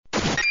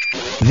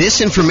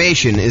This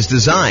information is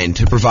designed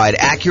to provide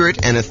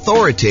accurate and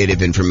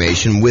authoritative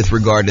information with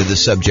regard to the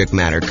subject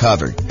matter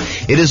covered.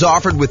 It is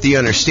offered with the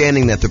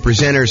understanding that the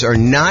presenters are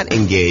not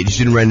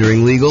engaged in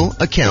rendering legal,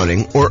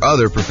 accounting, or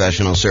other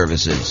professional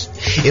services.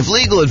 If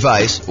legal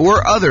advice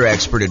or other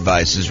expert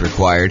advice is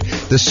required,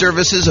 the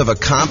services of a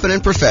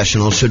competent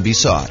professional should be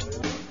sought.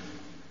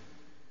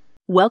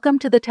 Welcome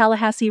to the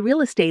Tallahassee Real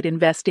Estate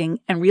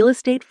Investing and Real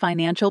Estate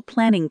Financial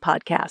Planning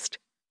Podcast.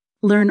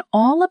 Learn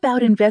all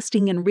about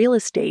investing in real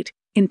estate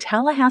in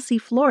Tallahassee,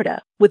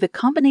 Florida, with a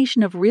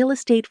combination of real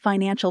estate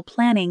financial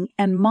planning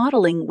and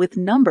modeling with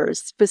numbers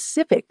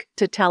specific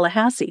to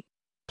Tallahassee,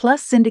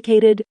 plus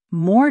syndicated,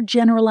 more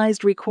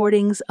generalized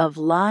recordings of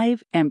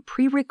live and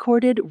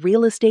pre-recorded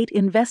real estate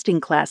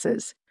investing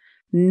classes,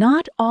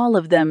 not all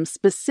of them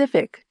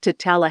specific to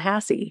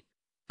Tallahassee.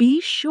 Be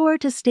sure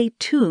to stay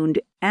tuned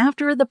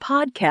after the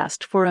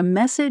podcast for a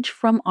message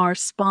from our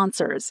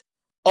sponsors.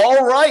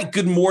 All right.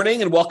 Good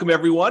morning and welcome,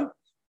 everyone.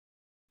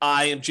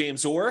 I am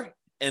James Orr,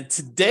 and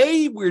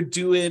today we're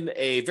doing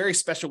a very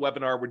special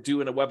webinar. We're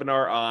doing a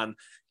webinar on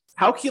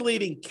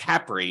calculating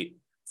cap rate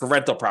for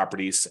rental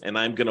properties, and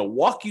I'm going to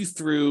walk you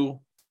through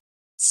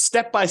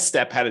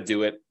step-by-step how to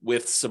do it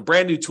with some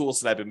brand new tools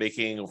that I've been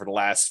making over the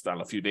last,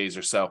 few days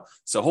or so.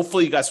 So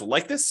hopefully you guys will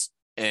like this,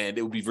 and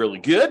it will be really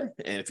good.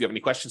 And if you have any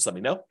questions, let me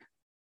know.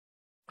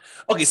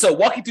 Okay, so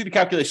walking through the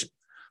calculation.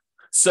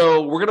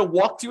 So we're going to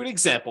walk through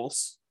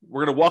examples.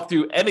 We're going to walk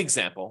through an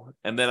example,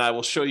 and then I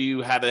will show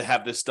you how to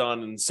have this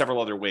done in several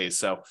other ways.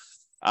 So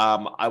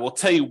I will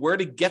tell you where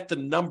to get the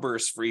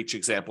numbers for each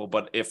example,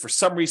 but if for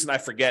some reason I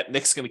forget,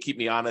 Nick's going to keep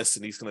me honest,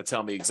 and he's going to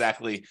tell me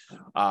exactly,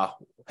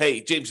 hey,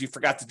 James, you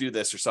forgot to do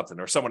this or something,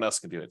 or someone else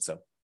can do it. So.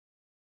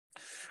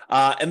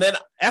 And then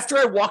after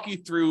I walk you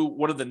through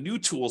one of the new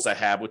tools I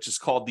have, which is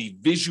called the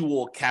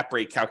Visual Cap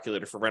Rate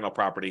Calculator for rental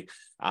property,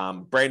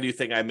 brand new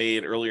thing I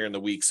made earlier in the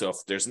week. So if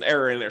there's an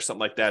error in there or something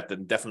like that,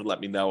 then definitely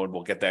let me know and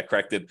we'll get that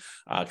corrected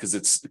because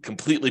it's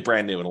completely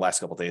brand new in the last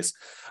couple of days.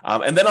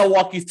 And then I'll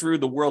walk you through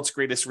the world's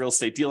greatest real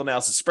estate deal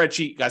analysis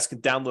spreadsheet. You guys can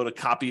download a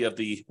copy of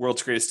the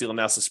world's greatest deal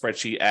analysis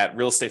spreadsheet at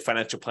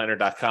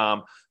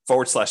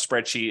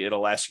realestatefinancialplanner.com/spreadsheet.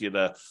 It'll ask you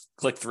to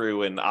click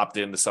through and opt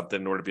into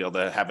something in order to be able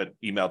to have it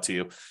emailed to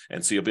you.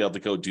 And so you'll be able to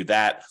go do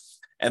that.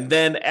 And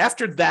then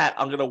after that,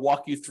 I'm going to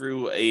walk you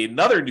through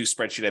another new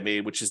spreadsheet I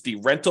made, which is the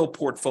rental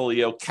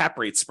portfolio cap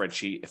rate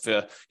spreadsheet. If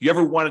you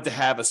ever wanted to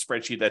have a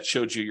spreadsheet that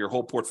showed you your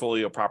whole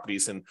portfolio of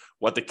properties and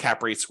what the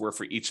cap rates were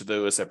for each of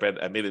those, I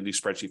made a new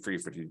spreadsheet for you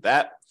to do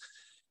that.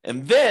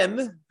 And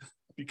then,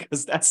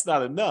 because that's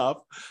not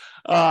enough,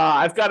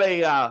 I've got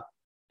a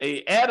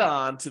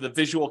add-on to the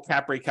Visual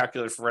Cap Rate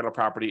Calculator for rental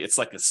property. It's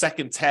like a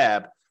second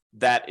tab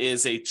that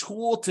is a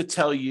tool to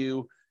tell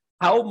you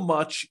how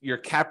much your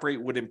cap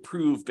rate would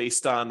improve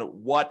based on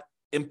what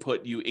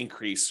input you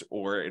increase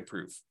or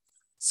improve.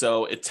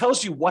 So it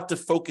tells you what to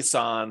focus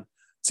on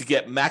to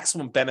get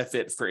maximum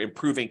benefit for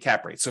improving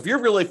cap rates. So if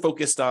you're really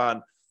focused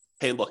on,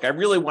 hey, look, I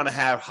really want to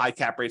have high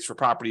cap rates for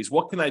properties,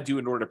 what can I do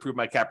in order to improve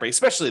my cap rate,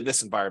 especially in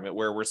this environment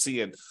where we're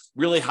seeing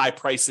really high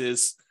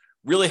prices,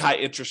 really high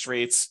interest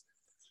rates,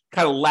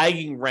 kind of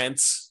lagging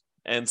rents.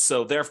 And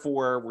so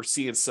therefore we're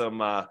seeing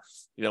some,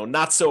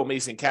 not so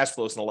amazing cash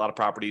flows in a lot of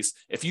properties.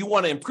 If you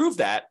want to improve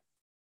that,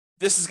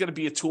 this is going to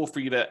be a tool for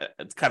you to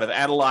kind of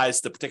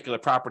analyze the particular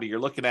property you're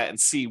looking at and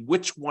see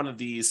which one of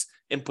these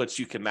inputs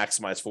you can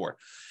maximize for.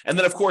 And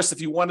then, of course,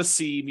 if you want to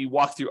see me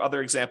walk through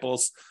other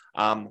examples,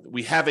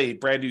 we have a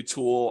brand new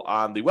tool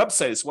on the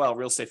website as well,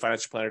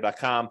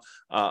 realestatefinancialplanner.com,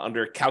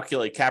 under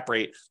Calculate Cap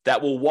Rate,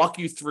 that will walk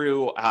you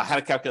through how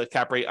to calculate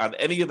cap rate on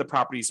any of the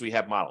properties we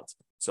have modeled.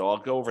 So I'll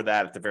go over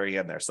that at the very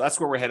end there. So that's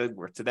where we're headed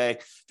today.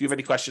 If you have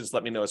any questions,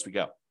 let me know as we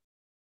go.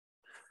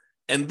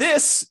 And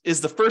this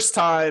is the first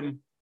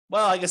time,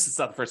 well, I guess it's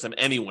not the first time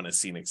anyone has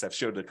seen it because I've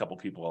showed it to a couple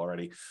people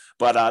already.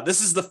 But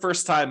this is the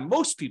first time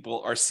most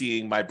people are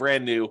seeing my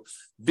brand new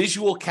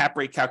Visual Cap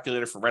Rate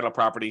Calculator for rental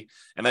property.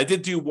 And I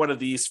did do one of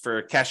these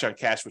for cash on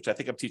cash, which I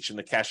think I'm teaching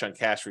the cash on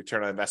cash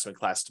return on investment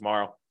class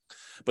tomorrow.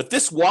 But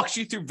this walks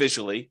you through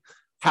visually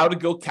how to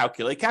go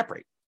calculate cap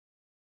rate.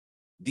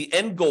 The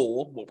end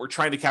goal, what we're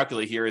trying to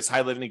calculate here, is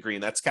highlighted in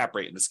green. That's cap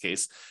rate in this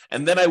case.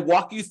 And then I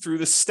walk you through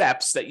the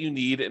steps that you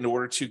need in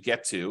order to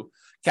get to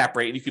cap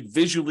rate. And you can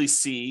visually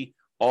see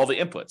all the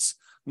inputs.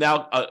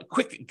 Now, a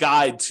quick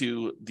guide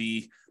to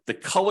the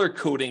color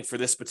coding for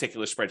this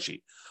particular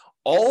spreadsheet.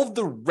 All of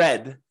the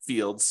red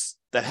fields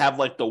that have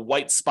like the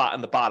white spot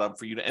on the bottom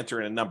for you to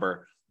enter in a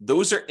number,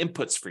 those are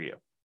inputs for you.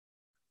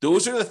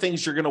 Those are the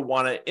things you're going to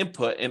want to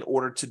input in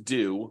order to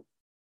do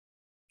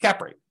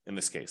cap rate in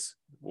this case,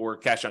 or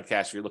cash on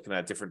cash if you're looking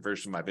at a different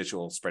version of my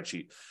visual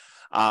spreadsheet.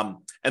 And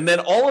then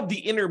all of the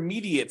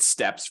intermediate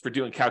steps for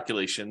doing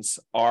calculations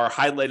are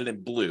highlighted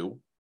in blue.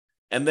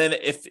 And then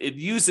if it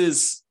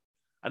uses,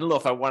 I don't know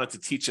if I wanted to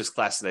teach this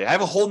class today. I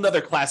have a whole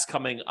nother class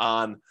coming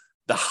on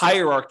the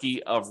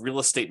hierarchy of real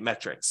estate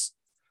metrics,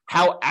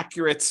 how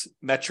accurate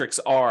metrics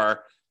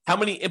are how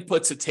many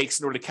inputs it takes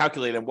in order to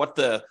calculate and what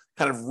the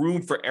kind of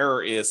room for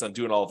error is on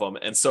doing all of them.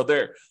 And so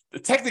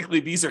technically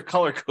these are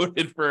color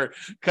coded for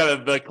kind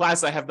of the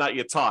class I have not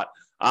yet taught.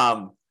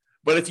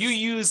 But if you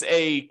use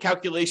a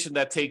calculation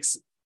that takes,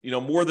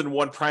 more than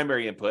one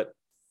primary input,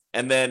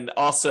 and then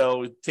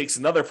also takes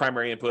another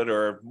primary input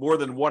or more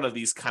than one of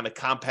these kind of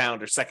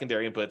compound or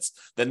secondary inputs,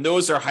 then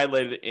those are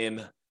highlighted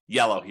in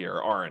yellow here,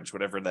 or orange,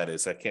 whatever that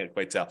is. I can't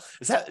quite tell.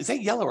 Is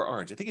that yellow or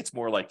orange? I think it's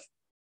more like,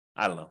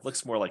 I don't know,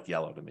 looks more like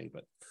yellow to me,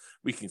 but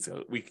we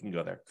can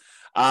go there.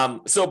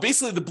 So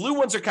basically the blue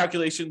ones are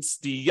calculations,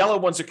 the yellow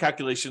ones are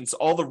calculations,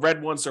 all the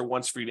red ones are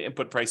ones for you to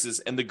input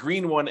prices, and the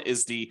green one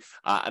is the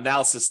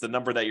analysis, the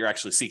number that you're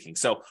actually seeking.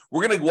 So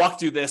we're going to walk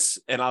through this,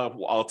 and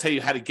I'll tell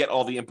you how to get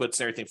all the inputs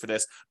and everything for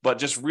this, but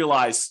just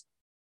realize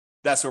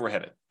that's where we're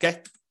headed,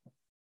 okay?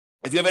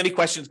 If you have any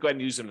questions, go ahead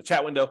and use them in the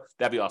chat window.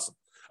 That'd be awesome.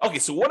 Okay,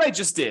 so what I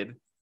just did,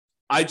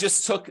 I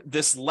just took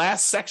this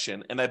last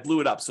section and I blew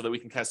it up so that we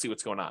can kind of see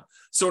what's going on.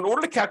 So in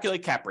order to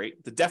calculate cap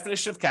rate, the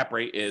definition of cap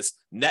rate is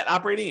net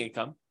operating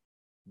income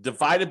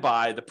divided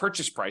by the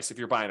purchase price if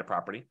you're buying a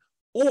property,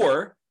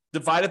 or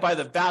divided by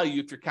the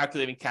value if you're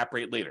calculating cap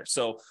rate later.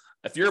 So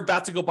if you're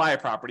about to go buy a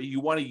property,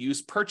 you want to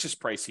use purchase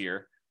price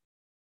here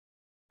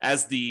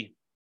as the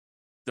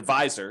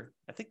divisor.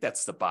 I think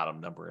that's the bottom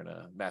number in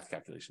a math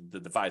calculation, the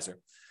divisor.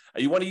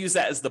 You want to use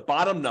that as the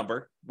bottom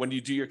number when you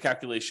do your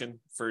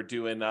calculation for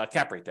doing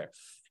cap rate there.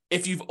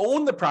 If you've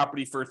owned the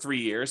property for 3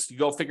 years, you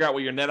go figure out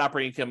what your net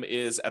operating income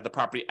is at the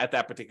property at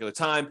that particular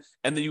time,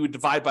 and then you would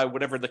divide by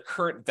whatever the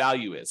current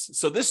value is.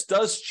 So this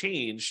does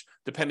change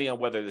depending on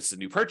whether this is a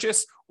new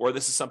purchase or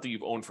this is something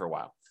you've owned for a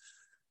while.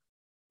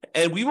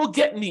 And we will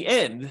get in the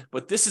end,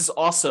 but this is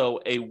also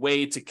a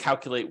way to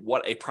calculate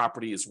what a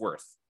property is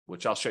worth,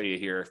 which I'll show you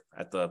here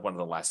at one of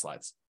the last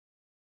slides.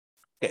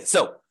 Okay,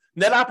 so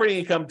net operating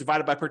income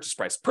divided by purchase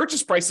price.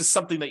 Purchase price is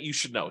something that you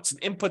should know. It's an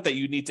input that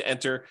you need to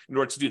enter in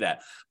order to do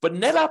that. But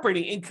net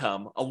operating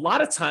income, a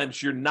lot of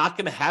times you're not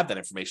going to have that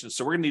information,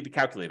 so we're going to need to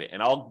calculate it.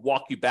 And I'll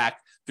walk you back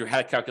through how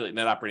to calculate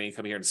net operating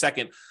income here in a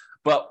second.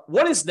 But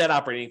what is net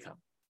operating income?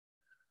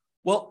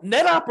 Well,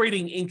 net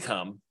operating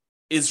income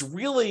is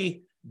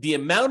really the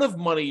amount of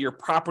money your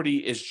property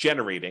is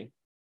generating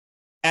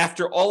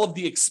after all of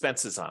the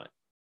expenses on it,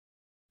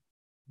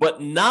 but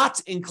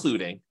not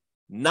including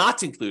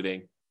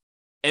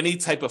any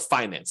type of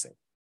financing.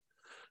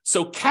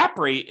 So cap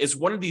rate is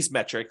one of these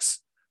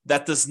metrics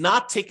that does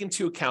not take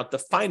into account the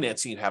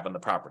financing you have on the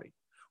property,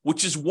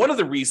 which is one of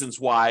the reasons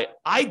why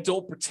I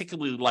don't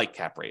particularly like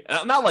cap rate. And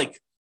I'm not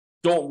like,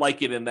 don't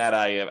like it in that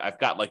I've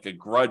got like a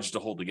grudge to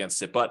hold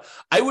against it, but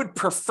I would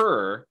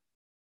prefer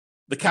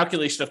the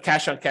calculation of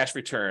cash on cash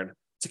return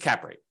to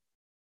cap rate.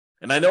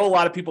 And I know a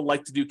lot of people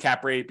like to do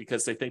cap rate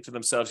because they think to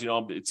themselves,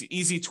 it's an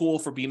easy tool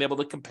for being able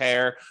to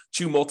compare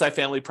two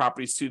multifamily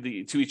properties to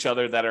each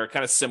other that are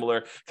kind of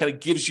similar, kind of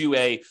gives you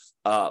a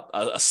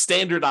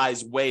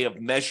standardized way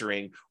of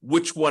measuring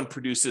which one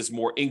produces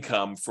more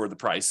income for the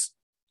price,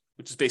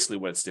 which is basically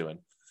what it's doing.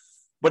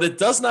 But it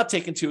does not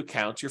take into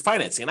account your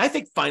financing. And I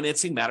think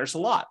financing matters a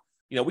lot.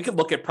 We can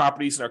look at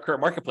properties in our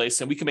current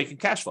marketplace and we can make them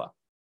cash flow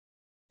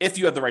if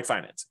you have the right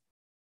financing,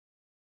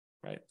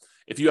 right?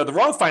 If you have the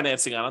wrong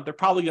financing on it, they're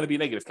probably going to be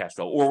negative cash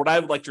flow, or what I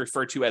would like to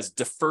refer to as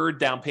deferred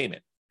down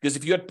payment. Because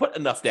if you had put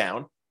enough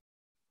down,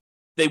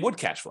 they would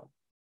cash flow.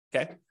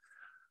 Okay.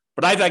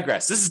 But I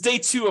digress. This is day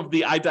 2 of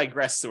the I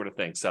digress sort of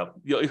thing. So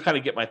you'll kind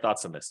of get my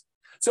thoughts on this.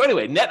 So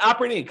anyway, net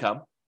operating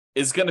income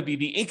is going to be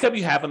the income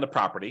you have on the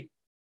property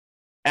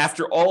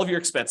after all of your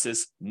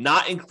expenses,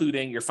 not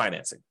including your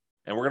financing.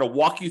 And we're going to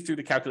walk you through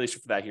the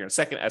calculation for that here in a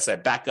second as I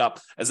back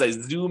up, as I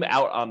zoom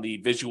out on the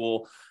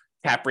visual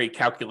cap rate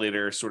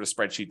calculator sort of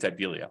spreadsheet type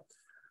dealio.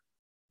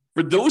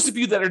 For those of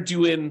you that are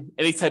doing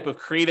any type of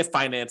creative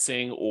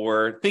financing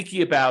or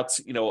thinking about,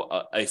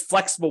 a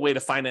flexible way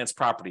to finance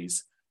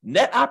properties,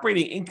 net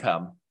operating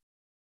income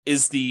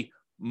is the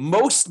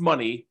most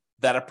money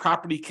that a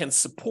property can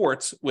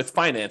support with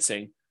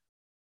financing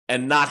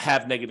and not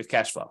have negative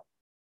cash flow.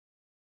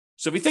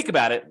 So if you think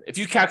about it, if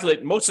you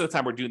calculate, most of the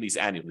time we're doing these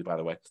annually, by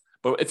the way,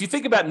 but if you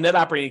think about net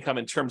operating income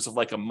in terms of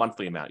like a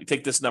monthly amount, you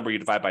take this number, you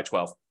divide by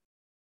 12.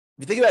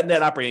 If you think about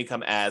net operating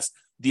income as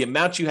the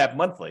amount you have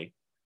monthly,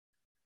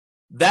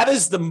 that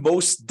is the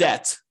most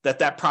debt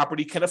that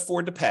property can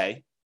afford to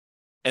pay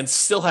and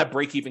still have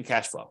break-even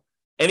cash flow.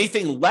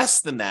 Anything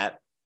less than that,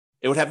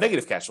 it would have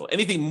negative cash flow.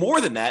 Anything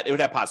more than that, it would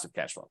have positive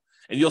cash flow.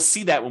 And you'll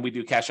see that when we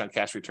do cash on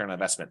cash return on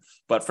investment.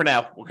 But for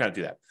now, we're going to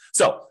do that.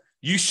 So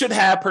you should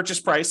have purchase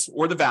price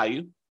or the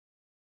value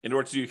in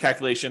order to do your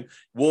calculation.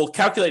 We'll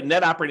calculate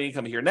net operating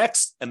income here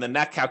next, and then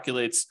that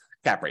calculates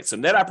cap rate. So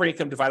net operating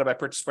income divided by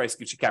purchase price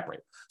gives you cap rate.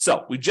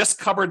 So we just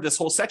covered this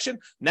whole section.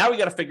 Now we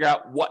got to figure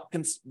out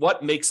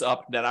what makes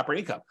up net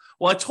operating income.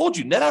 Well, I told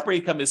you net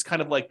operating income is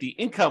kind of like the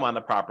income on the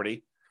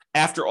property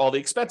after all the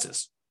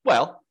expenses.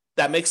 Well,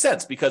 that makes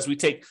sense because we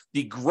take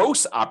the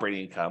gross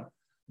operating income,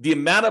 the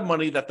amount of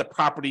money that the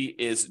property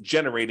is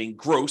generating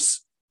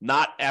gross,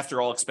 not after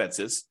all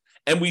expenses,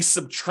 and we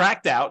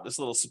subtract out this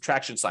little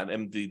subtraction sign,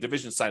 and the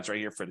division sign's right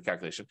here for the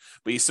calculation,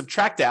 but you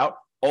subtract out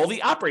all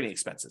the operating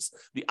expenses.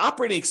 The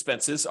operating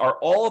expenses are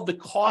all of the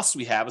costs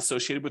we have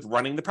associated with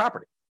running the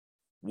property,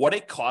 what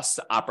it costs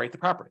to operate the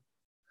property.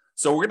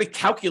 So we're going to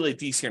calculate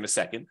these here in a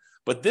second,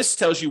 but this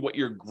tells you what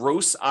your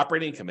gross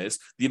operating income is,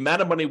 the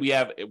amount of money we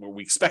have,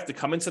 we expect to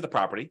come into the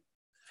property,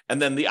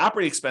 and then the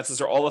operating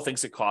expenses are all the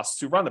things it costs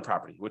to run the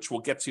property, which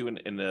we'll get to in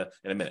a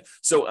minute.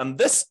 So on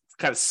this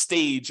kind of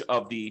stage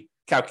of the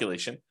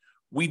calculation,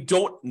 we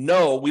don't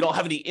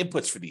have any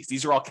inputs for these.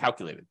 These are all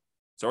calculated.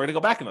 So we're going to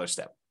go back another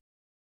step.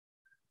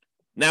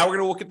 Now we're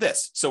going to look at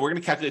this. So we're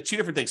going to calculate two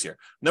different things here.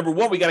 Number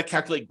one, we got to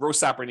calculate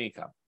gross operating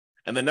income.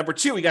 And then number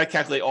two, we got to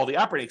calculate all the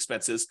operating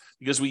expenses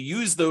because we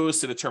use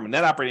those to determine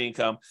net operating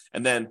income.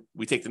 And then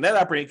we take the net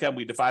operating income,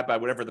 we divide by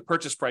whatever the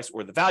purchase price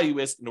or the value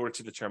is in order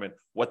to determine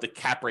what the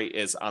cap rate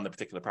is on the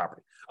particular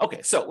property.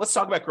 Okay, so let's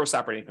talk about gross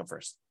operating income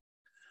first.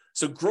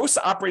 So gross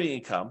operating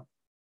income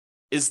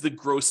is the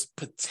gross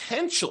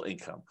potential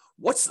income.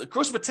 What's the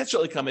gross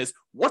potential income is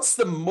what's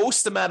the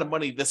most amount of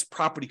money this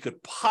property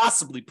could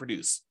possibly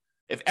produce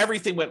if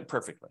everything went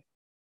perfectly.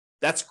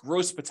 That's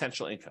gross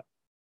potential income.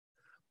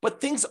 But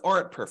things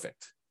aren't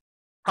perfect.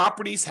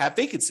 Properties have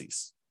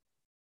vacancies.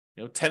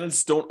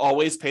 Tenants don't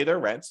always pay their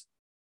rent,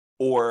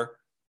 or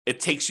it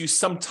takes you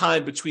some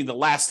time between the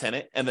last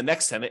tenant and the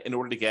next tenant in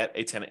order to get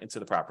a tenant into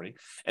the property.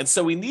 And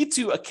so we need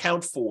to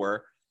account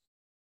for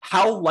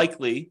how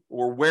likely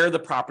or where the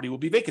property will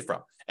be vacant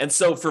from. And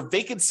so for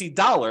vacancy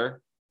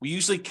dollar, we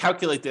usually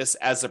calculate this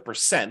as a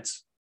percent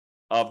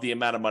of the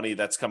amount of money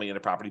that's coming into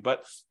property.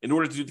 But in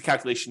order to do the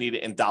calculation, you need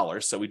it in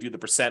dollars. So we do the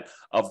percent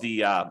of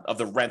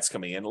the rents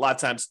coming in. A lot of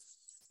times,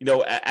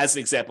 as an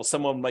example,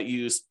 someone might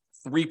use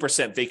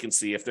 3%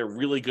 vacancy. If they're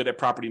really good at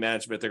property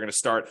management, they're going to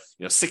start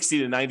 60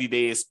 to 90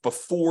 days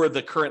before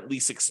the current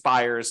lease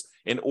expires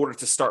in order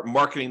to start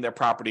marketing their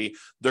property.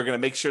 They're going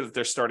to make sure that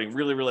they're starting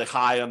really, really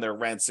high on their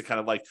rents to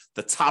kind of like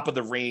the top of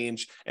the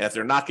range. And if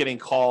they're not getting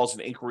calls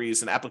and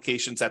inquiries and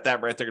applications at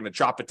that rent, they're going to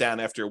drop it down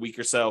after a week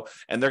or so.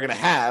 And they're going to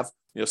have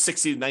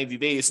 60 to 90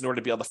 days in order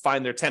to be able to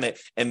find their tenant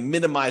and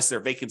minimize their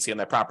vacancy on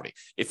that property.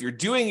 If you're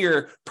doing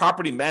your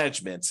property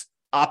management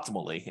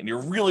optimally and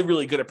you're really,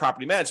 really good at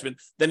property management,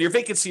 then your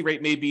vacancy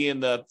rate may be in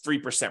the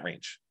 3%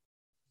 range.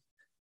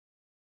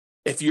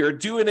 If you're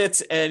doing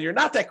it and you're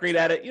not that great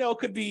at it, it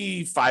could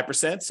be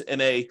 5%.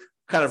 In a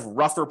kind of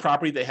rougher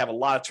property, they have a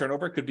lot of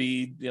turnover. It could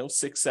be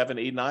 6, 7,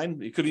 8,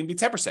 9. It could even be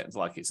 10% in a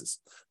lot of cases.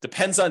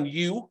 Depends on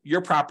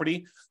your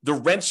property, the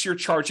rents you're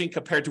charging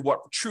compared to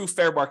what true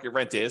fair market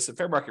rent is. And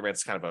fair market rent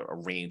is kind of a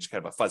range,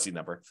 kind of a fuzzy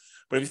number.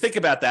 But if you think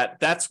about that,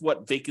 that's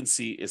what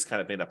vacancy is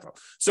kind of made up of.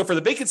 So for the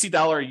vacancy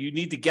dollar, you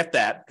need to get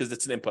that because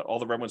it's an input. All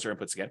the red ones are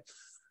inputs again.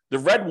 The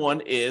red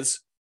one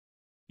is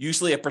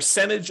usually a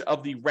percentage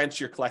of the rent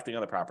you're collecting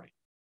on the property.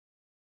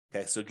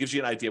 Okay, so it gives you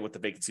an idea what the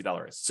vacancy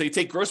dollar is. So you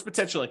take gross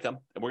potential income,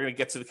 and we're going to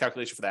get to the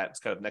calculation for that. It's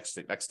kind of next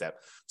step.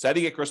 So how do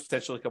you get gross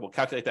potential income? We'll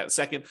calculate that in a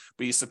second,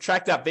 but you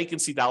subtract out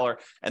vacancy dollar,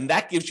 and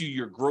that gives you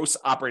your gross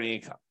operating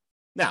income.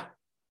 Now,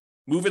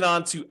 moving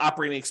on to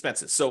operating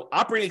expenses. So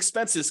operating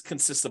expenses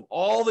consist of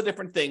all the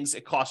different things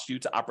it costs you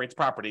to operate the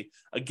property.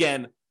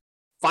 Again,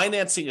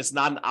 financing is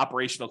not an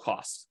operational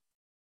cost,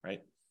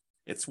 right?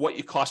 It's what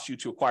it costs you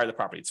to acquire the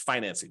property. It's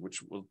financing,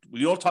 which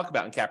we don't talk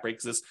about in cap rate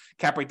because this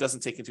cap rate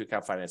doesn't take into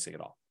account financing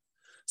at all.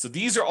 So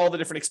these are all the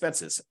different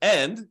expenses,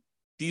 and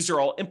these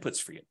are all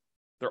inputs for you.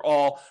 They're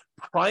all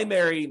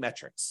primary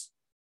metrics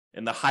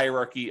in the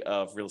hierarchy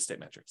of real estate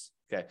metrics.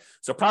 Okay,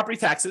 so property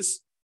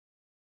taxes.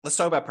 Let's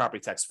talk about property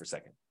taxes for a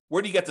second.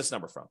 Where do you get this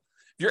number from?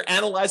 If you're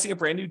analyzing a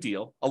brand new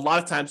deal, a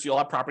lot of times you'll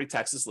have property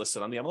taxes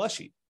listed on the MLS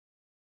sheet.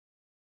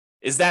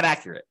 Is that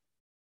accurate?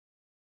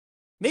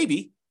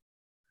 Maybe.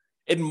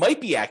 It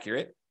might be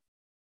accurate.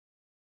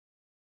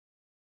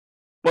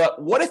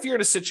 But what if you're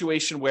in a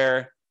situation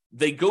where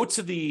they go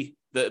to the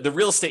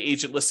real estate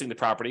agent listing the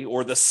property,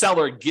 or the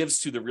seller gives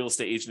to the real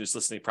estate agent who's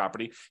listing the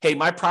property, hey,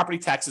 my property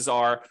taxes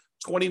are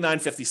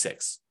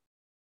 $29.56.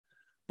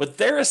 But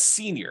they're a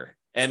senior,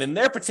 and in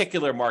their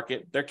particular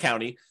market, their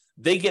county,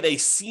 they get a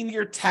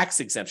senior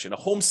tax exemption, a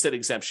homestead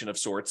exemption of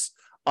sorts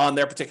on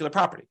their particular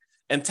property.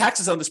 And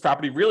taxes on this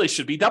property really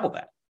should be double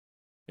that,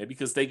 okay,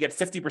 because they get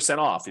 50%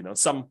 off. In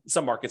some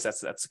markets, that's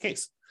the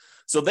case.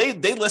 So they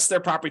list their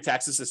property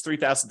taxes as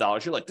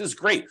 $3,000. You're like, this is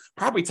great.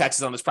 Property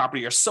taxes on this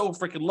property are so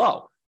freaking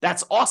low.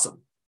 That's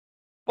awesome.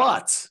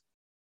 But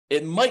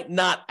it might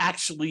not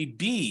actually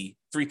be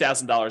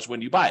 $3,000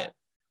 when you buy it.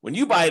 When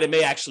you buy it, it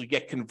may actually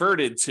get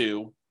converted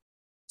to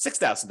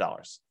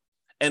 $6,000.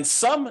 And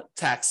some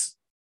tax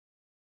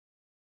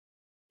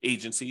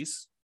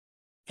agencies,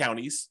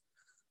 counties,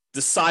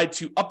 decide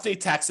to update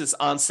taxes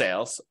on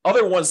sales.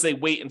 Other ones, they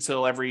wait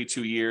until every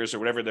 2 years or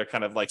whatever their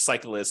kind of like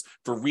cycle is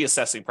for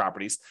reassessing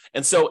properties.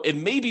 And so it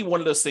may be one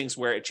of those things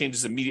where it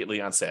changes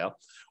immediately on sale,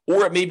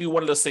 or it may be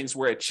one of those things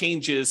where it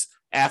changes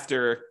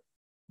after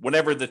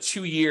whenever the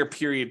 2-year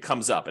period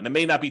comes up. And it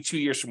may not be 2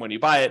 years from when you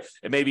buy it.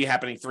 It may be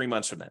happening 3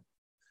 months from then.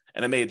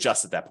 And it may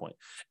adjust at that point.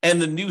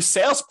 And the new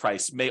sales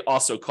price may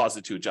also cause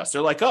it to adjust.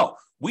 They're like, oh,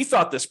 we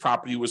thought this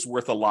property was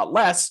worth a lot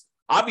less.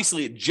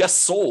 Obviously, it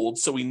just sold,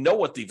 so we know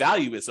what the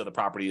value is of the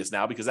property is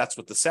now because that's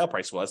what the sale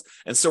price was.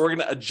 And so we're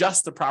going to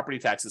adjust the property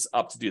taxes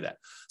up to do that.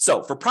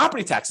 So for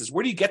property taxes,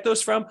 where do you get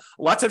those from?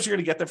 A lot of times you're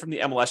going to get them from the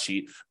MLS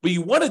sheet, but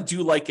you want to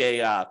do like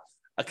a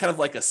kind of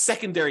like a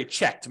secondary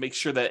check to make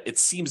sure that it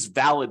seems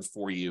valid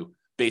for you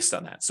based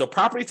on that. So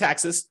property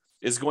taxes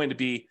is going to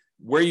be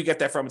where you get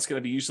that from. It's going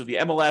to be usually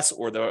the MLS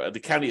or the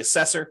county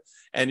assessor,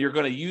 and you're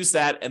going to use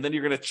that, and then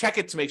you're going to check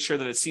it to make sure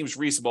that it seems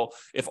reasonable.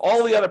 If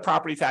all the other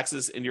property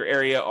taxes in your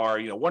area are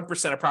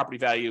 1% of property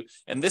value,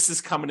 and this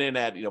is coming in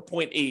at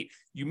 0.8,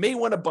 you may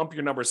want to bump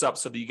your numbers up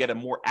so that you get a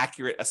more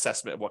accurate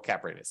assessment of what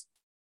cap rate is.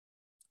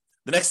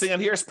 The next thing on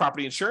here is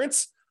property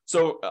insurance.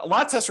 So a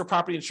lot of tests for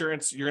property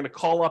insurance, you're going to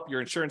call up your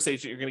insurance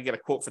agent. You're going to get a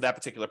quote for that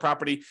particular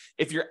property.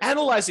 If you're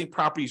analyzing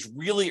properties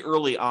really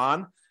early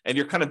on and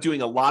you're kind of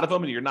doing a lot of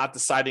them and you're not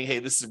deciding, hey,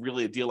 this is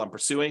really a deal I'm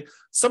pursuing,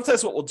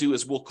 sometimes what we'll do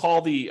is we'll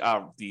call the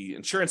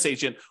insurance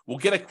agent. We'll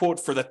get a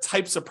quote for the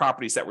types of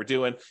properties that we're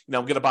doing.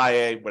 I'm going to buy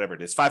a, whatever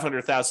it is,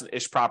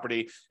 500,000-ish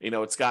property.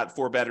 It's got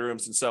 4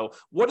 bedrooms. And so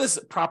what is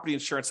property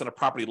insurance on a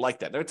property like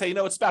that? They'll tell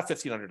you, it's about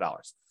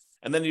 $1,500.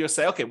 And then you'll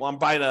say, okay, well,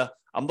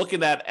 I'm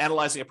looking at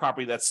analyzing a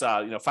property that's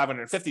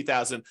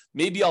 550,000.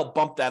 Maybe I'll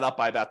bump that up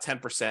by about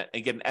 10%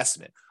 and get an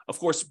estimate. Of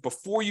course,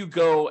 before you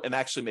go and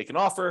actually make an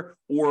offer,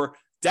 or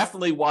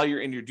definitely while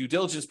you're in your due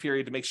diligence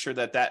period to make sure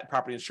that that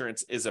property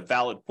insurance is a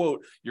valid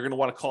quote, you're going to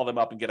want to call them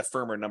up and get a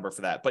firmer number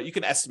for that. But you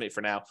can estimate for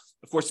now.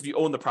 Of course, if you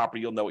own the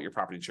property, you'll know what your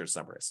property insurance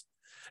number is.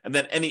 And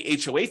then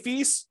any HOA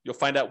fees, you'll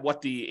find out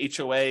what the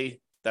HOA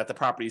that the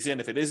property is in,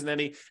 if it isn't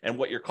any, and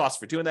what your costs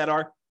for doing that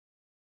are.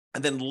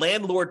 And then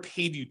landlord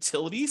paid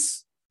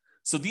utilities.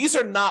 So these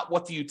are not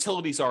what the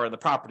utilities are in the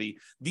property.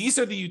 These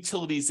are the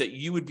utilities that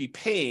you would be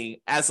paying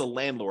as a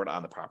landlord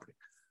on the property.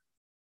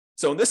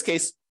 So in this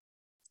case,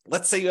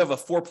 let's say you have a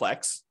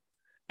fourplex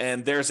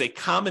and there's a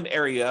common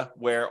area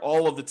where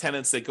all of the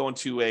tenants, they go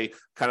into a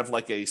kind of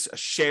like a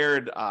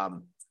shared,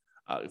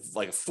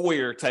 like a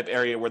foyer type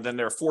area where then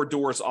there are 4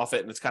 doors off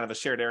it and it's kind of a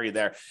shared area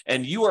there.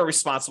 And you are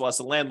responsible as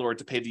a landlord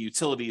to pay the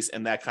utilities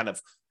in that kind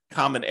of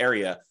common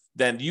area.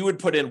 Then you would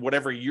put in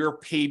whatever your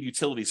paid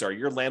utilities are,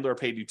 your landlord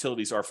paid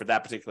utilities are for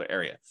that particular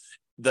area.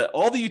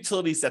 All the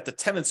utilities that the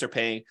tenants are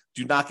paying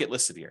do not get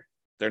listed here.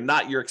 They're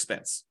not your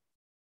expense.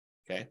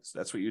 Okay, so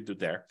that's what you do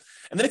there.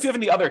 And then if you have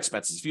any other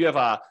expenses, if you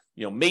have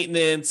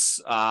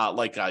maintenance,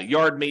 like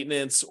yard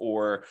maintenance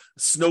or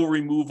snow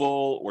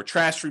removal or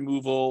trash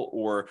removal,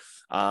 or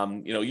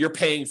you're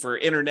paying for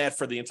internet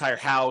for the entire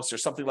house or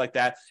something like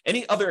that,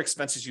 any other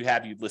expenses you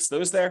have, you'd list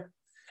those there.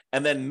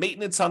 And then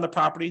maintenance on the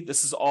property.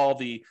 This is all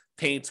the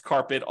paint,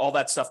 carpet, all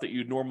that stuff that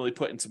you'd normally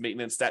put into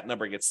maintenance. That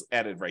number gets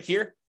added right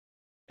here.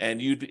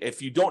 And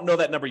if you don't know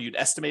that number, you'd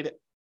estimate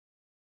it.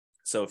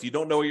 So if you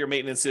don't know what your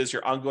maintenance is,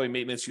 your ongoing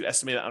maintenance, you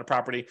estimate it on a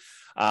property.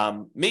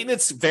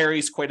 Maintenance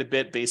varies quite a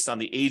bit based on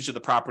the age of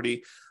the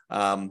property,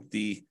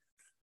 the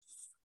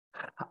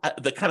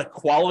kind of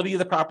quality of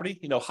the property.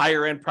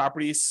 Higher end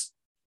properties.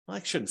 Well,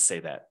 I shouldn't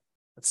say that.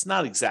 It's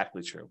not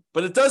exactly true,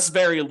 but it does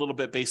vary a little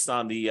bit based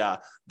on the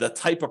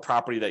type of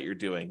property that you're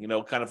doing.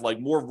 Kind of like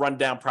more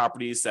rundown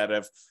properties that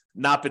have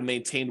not been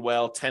maintained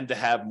well tend to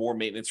have more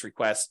maintenance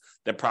requests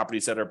than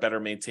properties that are better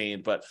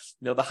maintained. But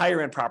the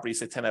higher end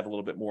properties, they tend to have a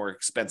little bit more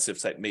expensive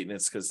type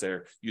maintenance because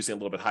they're using a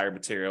little bit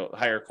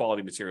higher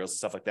quality materials and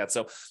stuff like that.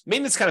 So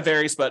maintenance kind of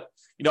varies, but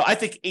I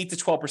think 8 to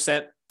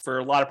 12% for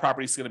a lot of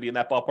properties is going to be in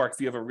that ballpark.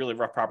 If you have a really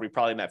rough property,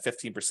 probably in that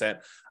 15%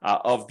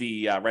 of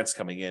the rents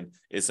coming in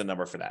is the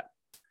number for that.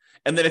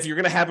 And then if you're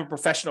going to have a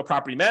professional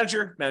property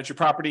manager manage your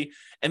property,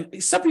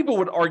 and some people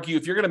would argue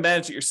if you're going to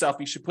manage it yourself,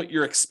 you should put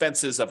your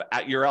expenses of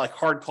your like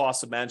hard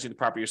costs of managing the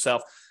property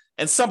yourself.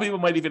 And some people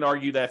might even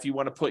argue that if you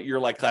want to put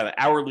your like kind of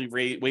hourly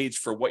wage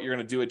for what you're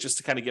going to do it, just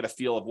to kind of get a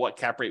feel of what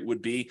cap rate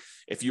would be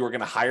if you were going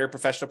to hire a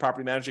professional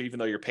property manager, even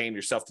though you're paying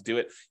yourself to do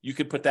it, you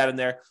could put that in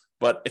there.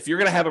 But if you're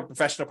going to have a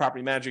professional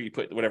property manager, you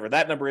put whatever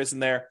that number is in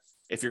there.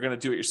 If you're going to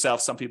do it yourself,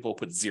 some people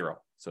put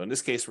 0. So in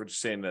this case, we're just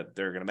saying that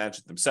they're going to manage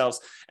it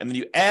themselves. And then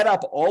you add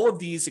up all of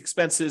these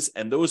expenses,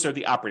 and those are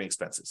the operating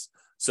expenses.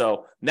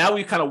 So now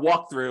we kind of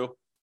walk through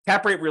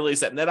cap rate really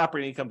is that net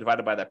operating income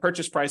divided by that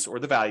purchase price or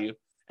the value.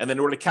 And then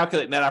in order to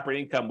calculate net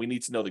operating income, we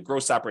need to know the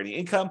gross operating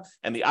income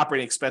and the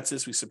operating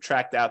expenses. We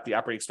subtract out the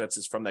operating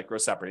expenses from that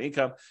gross operating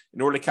income.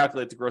 In order to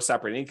calculate the gross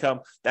operating income,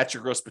 that's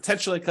your gross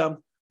potential income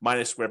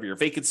minus whatever your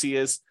vacancy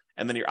is.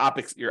 And then your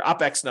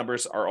OPEX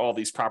numbers are all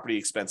these property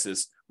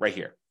expenses right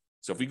here.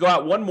 So if we go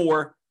out one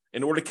more,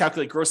 in order to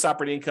calculate gross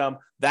operating income,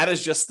 that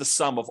is just the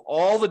sum of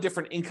all the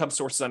different income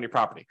sources on your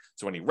property.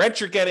 So any rent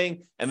you're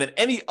getting, and then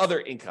any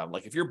other income,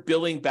 like if you're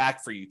billing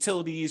back for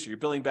utilities, or you're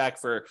billing back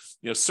for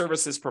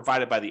services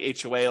provided by the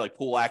HOA, like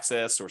pool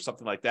access or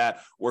something like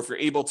that, or if you're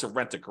able to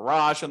rent a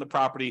garage on the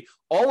property,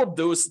 all of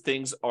those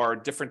things are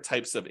different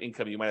types of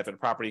income you might have in a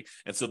property.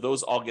 And so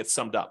those all get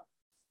summed up.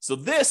 So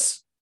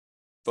this,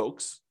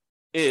 folks,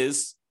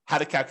 is how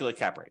to calculate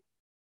cap rate.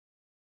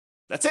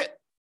 That's it.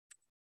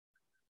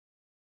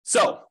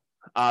 So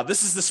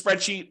this is the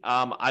spreadsheet.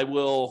 I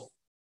will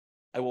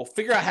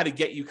figure out how to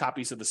get you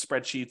copies of the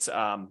spreadsheets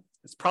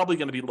It's probably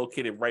going to be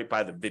located right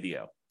by the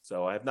video.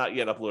 So I have not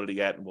yet uploaded it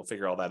yet, and we'll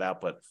figure all that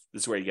out, but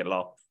this is where you get it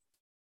all.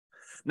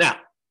 Now,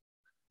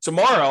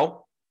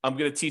 tomorrow, I'm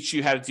going to teach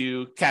you how to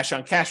do cash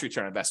on cash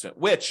return on investment,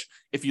 which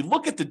if you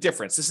look at the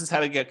difference, this is how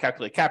to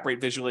calculate cap rate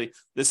visually.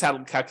 This is how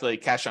to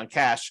calculate cash on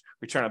cash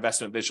return on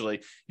investment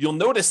visually. You'll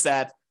notice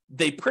that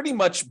they pretty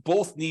much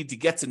both need to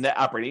get to net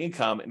operating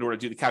income in order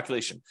to do the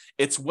calculation.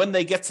 It's when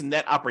they get to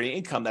net operating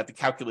income that the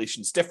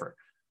calculations differ.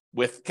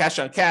 With cash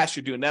on cash,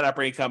 you're doing net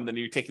operating income, and then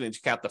you're taking into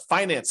account the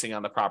financing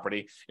on the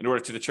property in order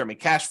to determine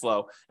cash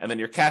flow, and then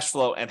your cash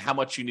flow and how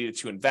much you needed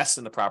to invest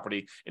in the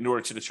property in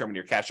order to determine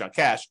your cash on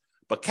cash.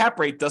 But cap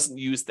rate doesn't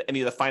use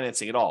any of the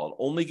financing at all. It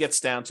only gets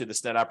down to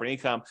this net operating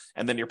income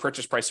and then your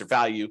purchase price or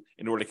value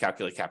in order to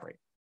calculate cap rate.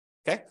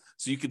 Okay,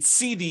 so you can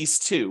see these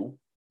two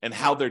and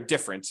how they're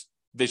different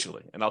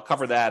visually, and I'll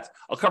cover that.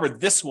 I'll cover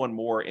this one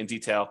more in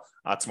detail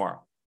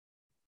tomorrow.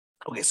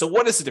 Okay, so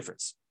what is the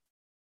difference?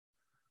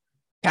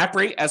 Cap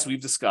rate, as we've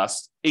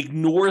discussed,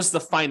 ignores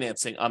the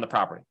financing on the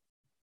property.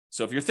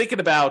 So if you're thinking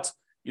about,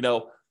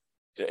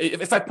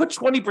 if I put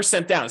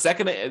 20% down, is that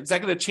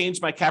gonna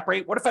change my cap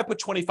rate? What if I put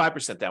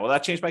 25% down? Will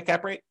that change my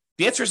cap rate?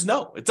 The answer is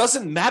no. It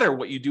doesn't matter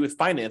what you do with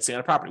financing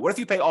on a property. What if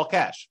you pay all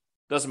cash?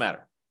 Doesn't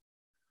matter.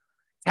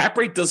 Cap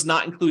rate does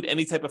not include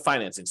any type of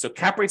financing. So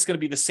cap rate's going to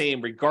be the same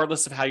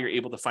regardless of how you're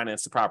able to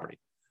finance the property.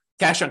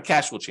 Cash on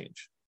cash will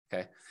change.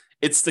 Okay.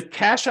 It's the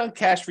cash on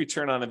cash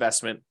return on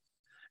investment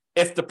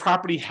if the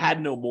property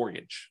had no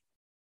mortgage,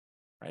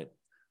 right?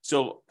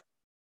 So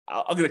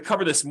I'm going to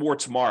cover this more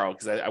tomorrow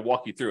because I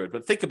walk you through it.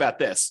 But think about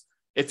this.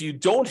 If you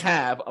don't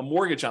have a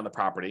mortgage on the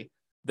property,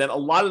 then a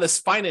lot of this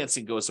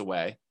financing goes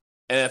away.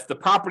 And if the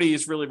property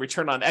is really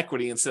return on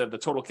equity instead of the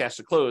total cash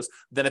to close,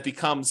 then it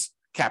becomes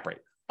cap rate.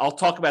 I'll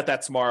talk about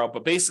that tomorrow.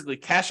 But basically,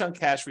 cash on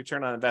cash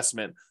return on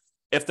investment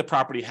if the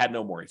property had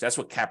no mortgage. That's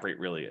what cap rate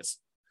really is.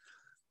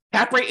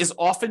 Cap rate is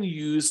often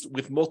used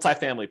with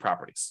multifamily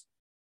properties.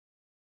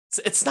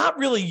 It's not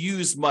really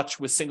used much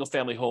with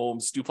single-family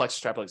homes,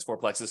 duplexes, triplexes,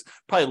 fourplexes.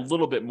 Probably a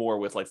little bit more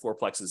with like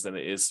fourplexes than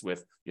it is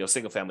with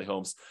single-family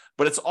homes.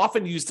 But it's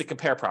often used to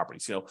compare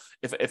properties.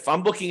 If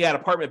I'm looking at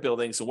apartment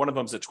buildings, and one of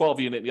them's a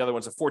 12-unit, and the other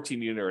one's a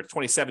 14-unit or a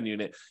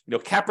 27-unit,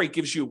 cap rate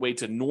gives you a way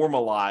to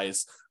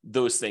normalize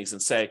those things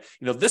and say,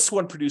 this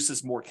one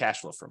produces more cash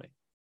flow for me.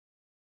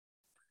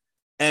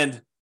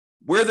 And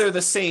where they're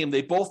the same,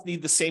 they both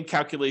need the same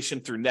calculation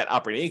through net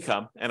operating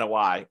income,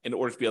 NOI, in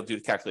order to be able to do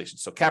the calculation.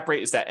 So cap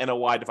rate is that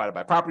NOI divided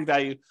by property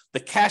value. The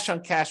cash on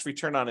cash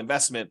return on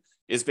investment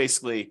is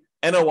basically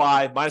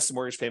NOI minus the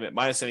mortgage payment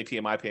minus any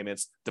PMI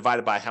payments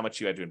divided by how much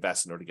you had to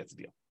invest in order to get the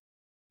deal.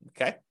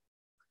 Okay?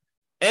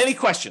 Any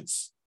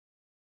questions?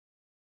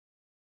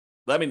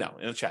 Let me know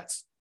in the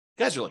chats.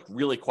 You guys are like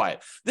really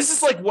quiet. This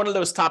is like one of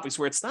those topics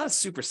where it's not a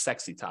super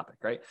sexy topic,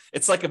 right?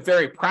 It's like a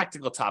very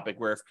practical topic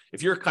where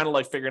if you're kind of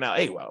like figuring out,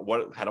 hey,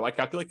 well, how do I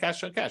calculate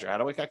cash on cash, or how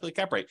do I calculate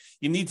cap rate?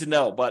 You need to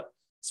know. But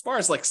as far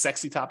as like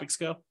sexy topics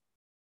go,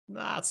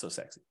 not so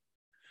sexy.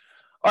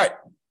 All right.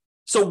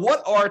 So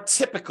what are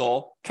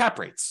typical cap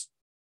rates?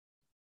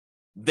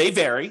 They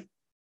vary.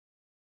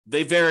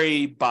 They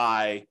vary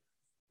by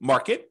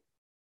market.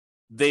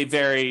 They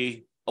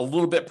vary a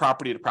little bit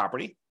property to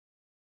property,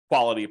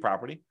 quality of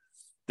property.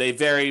 They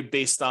vary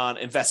based on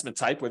investment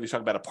type, whether you're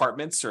talking about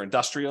apartments or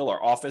industrial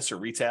or office or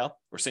retail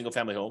or single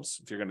family homes,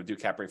 if you're going to do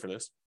cap rate for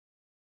this.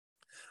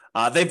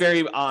 They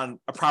vary on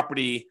a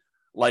property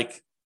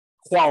like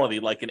quality,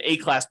 like an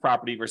A-class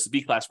property versus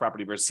B-class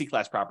property versus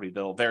C-class property.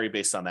 They'll vary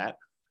based on that.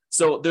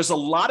 So there's a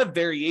lot of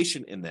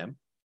variation in them.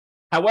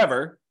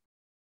 However,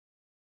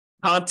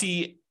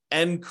 Conti,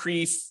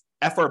 NCREIF,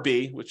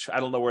 FRB, which I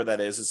don't know where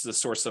that is the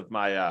source of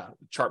my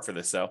chart for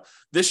this, though.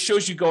 This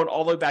shows you going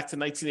all the way back to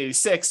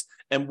 1986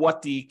 and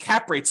what the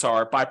cap rates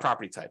are by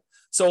property type.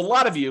 So a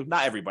lot of you,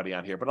 not everybody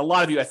on here, but a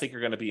lot of you, I think,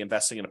 are going to be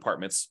investing in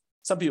apartments.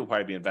 Some people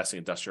probably be investing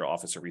in industrial,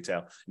 office, or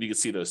retail, and you can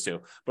see those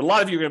too. But a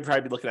lot of you are going to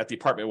probably be looking at the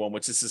apartment one,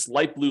 which is this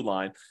light blue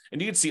line.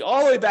 And you can see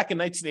all the way back in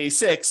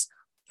 1986,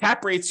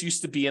 cap rates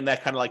used to be in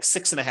that kind of like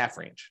 6.5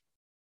 range.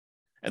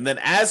 And then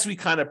as we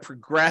kind of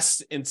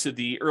progressed into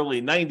the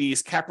early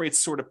 90s, cap rates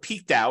sort of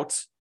peaked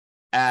out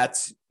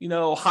at,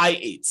 high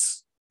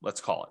 8s,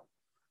 let's call it.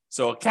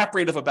 So a cap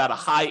rate of about a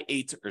high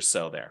 8 or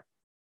so there.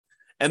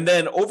 And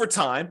then over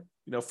time,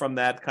 from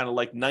that kind of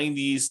like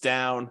 90s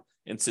down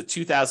into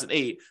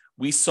 2008,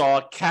 we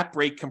saw cap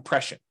rate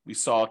compression. We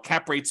saw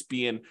cap rates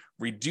being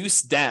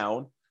reduced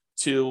down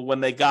to when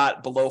they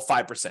got below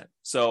 5%.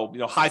 So,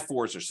 high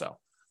 4s or so.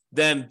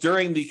 Then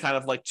during the kind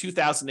of like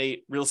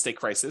 2008 real estate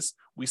crisis,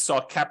 we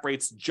saw cap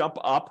rates jump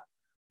up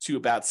to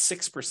about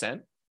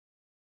 6%.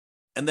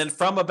 And then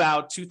from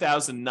about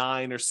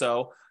 2009 or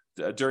so,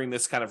 during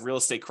this kind of real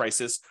estate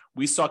crisis,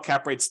 we saw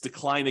cap rates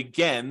decline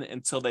again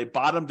until they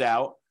bottomed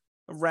out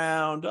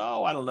around,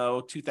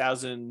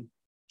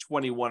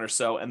 2021 or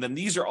so. And then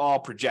these are all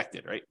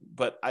projected, right?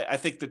 But I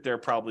think that they're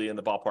probably in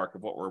the ballpark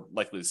of what we're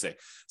likely to see.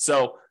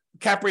 So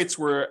cap rates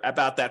were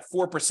about that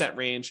 4%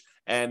 range.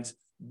 And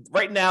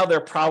right now,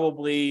 they're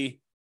probably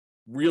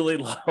really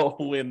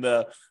low in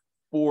the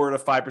 4 to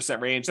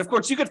 5% range. Of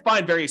course, you could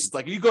find variations.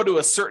 Like you go to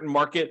a certain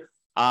market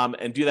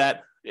and do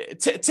that.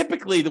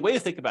 Typically, the way to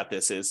think about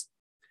this is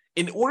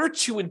in order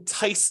to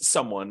entice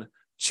someone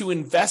to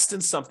invest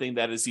in something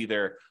that is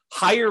either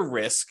higher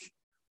risk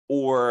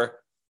or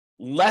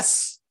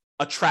less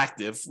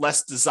attractive,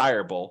 less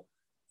desirable,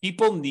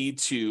 people need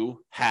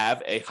to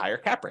have a higher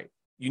cap rate.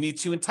 You need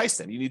to entice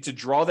them. You need to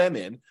draw them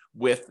in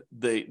with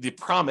the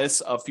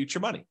promise of future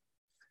money.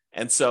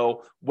 And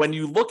so when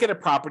you look at a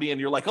property and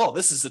you're like, oh,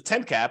 this is a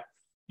 10 cap,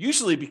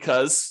 usually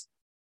because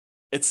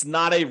it's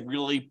not a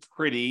really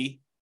pretty,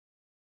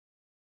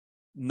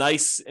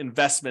 nice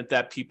investment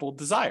that people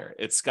desire.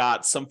 It's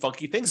got some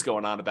funky things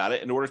going on about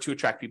it in order to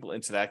attract people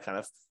into that kind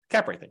of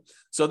cap rate thing.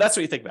 So that's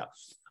what you think about.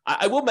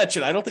 I will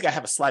mention, I don't think I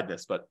have a slide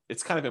this, but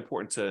it's kind of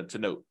important to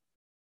note.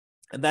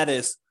 And that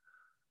is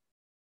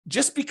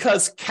just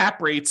because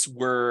cap rates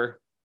were,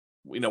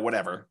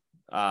 whatever,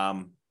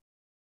 5%,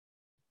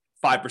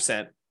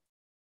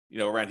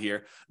 around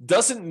here,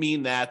 doesn't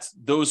mean that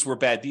those were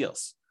bad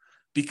deals,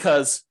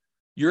 because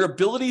your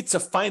ability to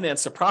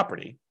finance a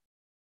property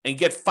and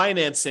get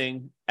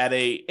financing at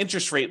a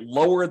interest rate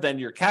lower than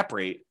your cap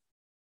rate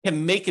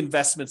can make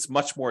investments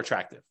much more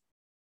attractive.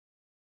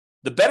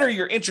 The better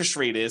your interest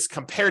rate is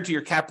compared to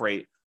your cap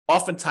rate,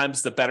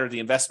 oftentimes the better the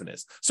investment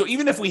is. So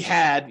even if we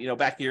had,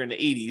 back here in the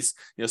 80s,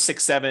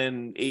 6,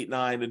 7, 8,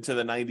 9 into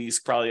the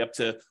 90s, probably up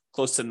to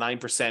close to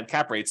 9%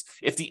 cap rates,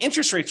 if the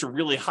interest rates were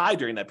really high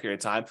during that period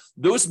of time,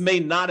 those may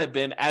not have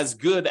been as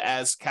good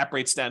as cap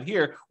rates down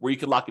here where you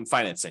could lock in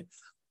financing.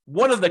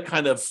 One of the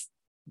kind of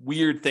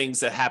weird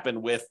things that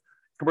happen with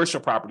commercial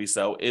properties,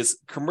 though, is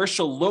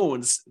commercial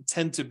loans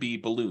tend to be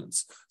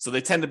balloons. So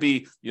they tend to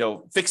be,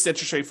 fixed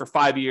interest rate for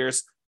 5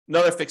 years,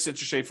 another fixed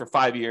interest rate for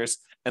 5 years,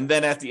 and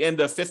then at the end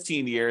of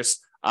 15 years,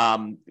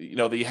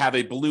 they have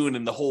a balloon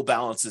and the whole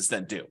balance is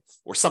then due,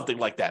 or something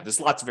like that. There's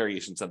lots of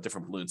variations of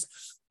different balloons.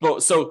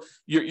 So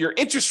your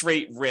interest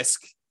rate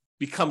risk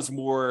becomes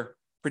more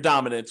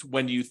predominant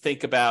when you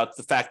think about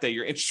the fact that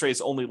your interest rate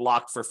is only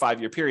locked for a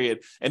 5-year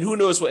period, and who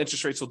knows what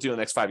interest rates will do in the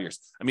next 5 years.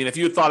 I mean, if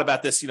you had thought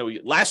about this,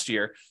 last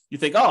year, you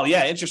think, oh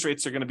yeah, interest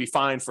rates are going to be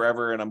fine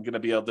forever, and I'm going to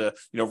be able to,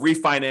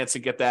 refinance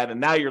and get that. And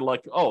now you're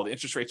like, oh, the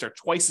interest rates are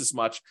twice as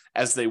much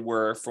as they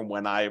were from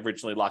when I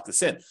originally locked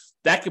this in.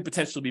 That could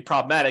potentially be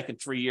problematic in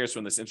 3 years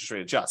when this interest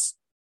rate adjusts.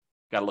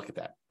 Got to look at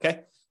that.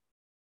 Okay,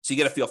 so you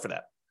get a feel for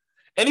that.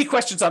 Any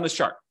questions on this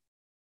chart?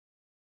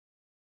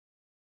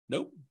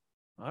 Nope.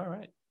 All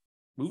right.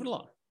 Moving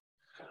along.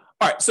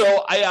 All right,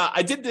 so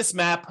I did this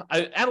map.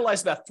 I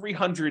analyzed about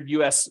 300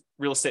 U.S.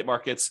 real estate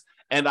markets,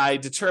 and I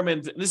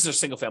determined, this is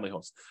single-family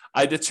homes.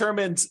 I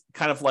determined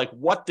kind of like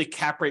what the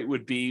cap rate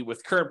would be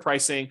with current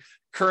pricing,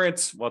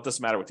 it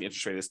doesn't matter what the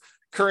interest rate is,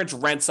 current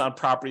rents on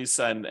properties,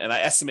 and I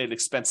estimated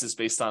expenses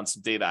based on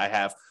some data I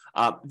have.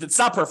 It's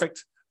not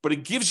perfect, but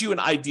it gives you an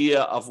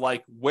idea of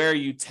like where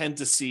you tend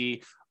to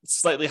see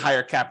slightly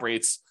higher cap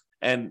rates.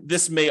 And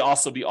this may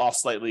also be off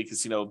slightly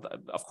because,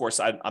 of course,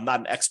 I'm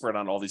not an expert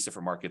on all these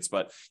different markets,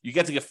 but you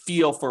get to get a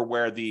feel for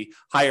where the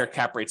higher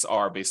cap rates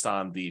are based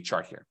on the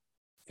chart here.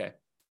 Okay.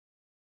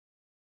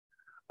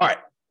 All right.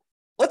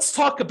 Let's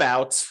talk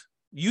about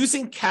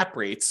using cap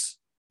rates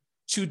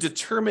to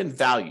determine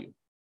value.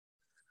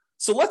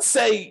 So let's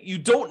say you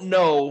don't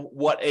know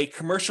what a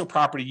commercial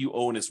property you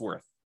own is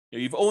worth.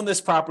 You've owned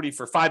this property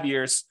for 5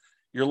 years.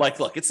 You're like,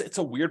 look, it's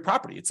a weird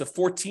property. It's a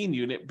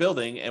 14-unit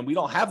building, and we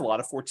don't have a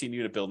lot of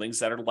 14-unit buildings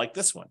that are like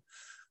this one.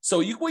 So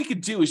what you could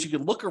do is you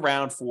could look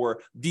around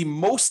for the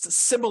most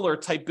similar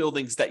type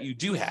buildings that you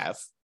do have.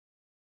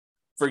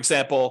 For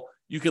example,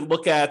 you could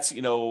look at, a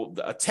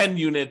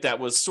 10-unit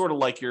that was sort of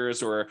like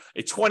yours, or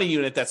a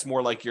 20-unit that's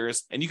more like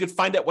yours, and you could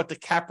find out what the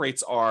cap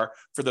rates are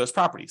for those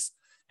properties.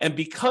 And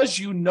because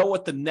you know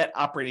what the net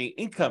operating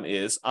income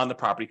is on the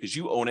property, because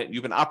you own it,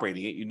 you've been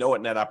operating it, you know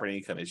what net operating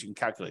income is, you can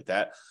calculate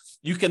that.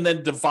 You can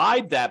then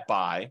divide that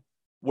by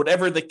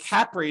whatever the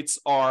cap rates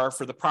are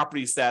for the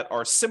properties that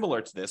are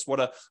similar to this, what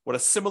a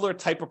similar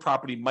type of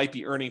property might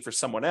be earning for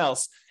someone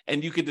else,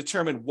 and you can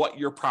determine what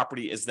your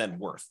property is then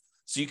worth.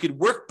 So you could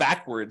work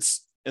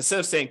backwards. Instead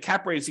of saying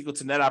cap rate is equal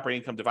to net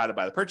operating income divided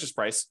by the purchase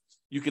price,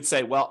 you could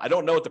say, well, I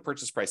don't know what the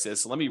purchase price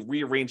is, so let me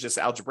rearrange this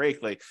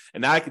algebraically.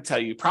 And now I can tell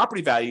you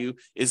property value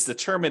is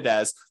determined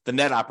as the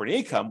net operating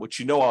income, which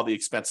you know all the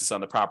expenses on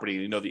the property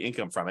and you know the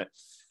income from it,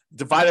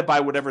 divided by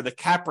whatever the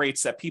cap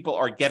rates that people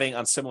are getting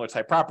on similar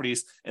type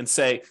properties, and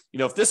say,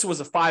 if this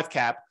was a 5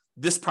 cap,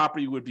 this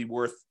property would be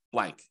worth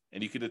blank.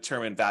 And you can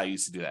determine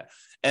values to do that.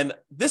 And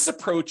this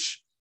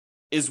approach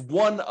is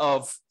one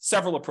of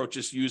several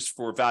approaches used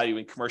for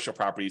valuing commercial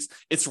properties.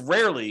 It's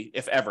rarely,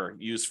 if ever,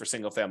 used for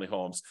single family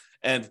homes.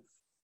 And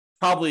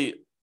probably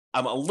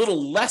I'm a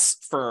little less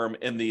firm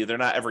in they're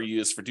not ever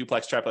used for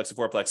duplex, triplex, and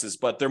fourplexes,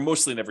 but they're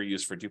mostly never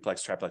used for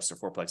duplex, triplex, or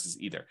fourplexes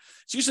either.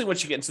 It's usually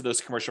once you get into those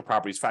commercial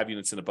properties, 5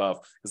 units and above,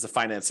 because the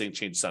financing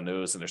changes on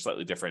those and they're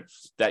slightly different,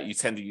 that you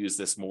tend to use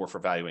this more for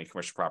valuing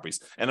commercial properties.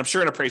 And I'm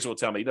sure an appraiser will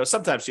tell me,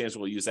 sometimes James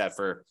will use that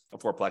for a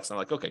fourplex. And I'm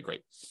like, okay,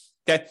 great.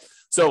 Okay.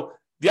 So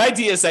the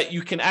idea is that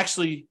you can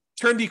actually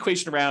turn the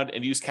equation around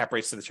and use cap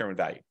rates to determine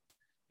value.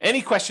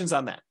 Any questions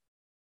on that?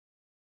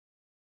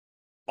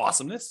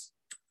 Awesomeness.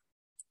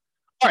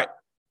 All right,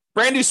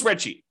 brand new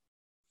spreadsheet.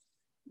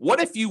 What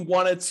if you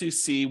wanted to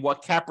see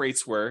what cap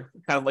rates were,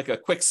 kind of like a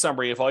quick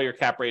summary of all your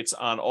cap rates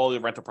on all the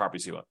rental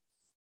properties you own?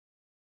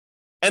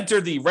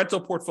 Enter the rental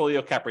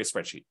portfolio cap rate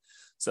spreadsheet.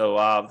 So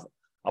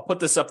I'll put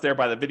this up there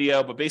by the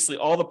video, but basically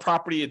all the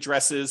property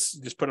addresses,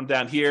 just put them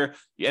down here.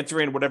 You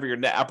enter in whatever your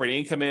net operating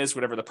income is,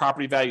 whatever the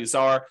property values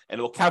are, and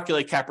it will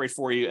calculate cap rate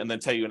for you and then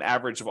tell you an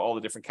average of all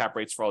the different cap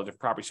rates for all the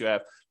different properties you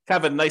have.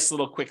 Kind of a nice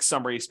little quick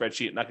summary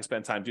spreadsheet. I'm not going to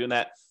spend time doing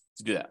that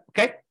to do that.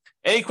 Okay.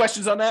 Any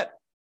questions on that?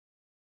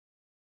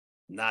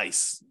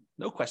 Nice.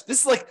 No question.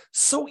 This is like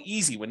so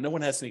easy when no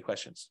one has any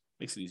questions.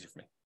 Makes it easier for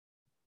me.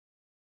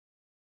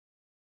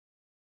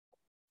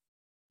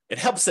 It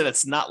helps that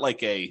it's not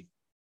like a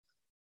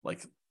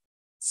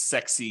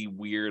sexy,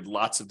 weird,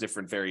 lots of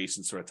different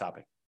variations sort of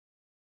topic.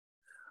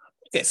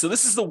 Okay, so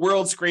this is the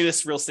world's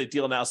greatest real estate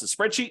deal analysis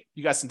spreadsheet.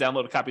 You guys can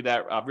download a copy of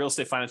that,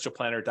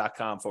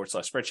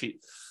 realestatefinancialplanner.com/spreadsheet.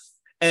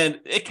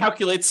 And it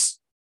calculates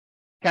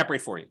cap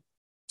rate for you.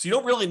 So you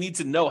don't really need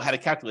to know how to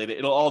calculate it.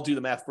 It'll all do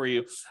the math for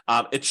you.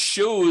 It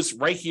shows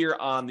right here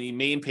on the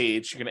main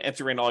page. You're going to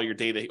enter in all your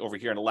data over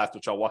here on the left,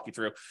 which I'll walk you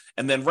through.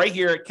 And then right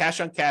here, cash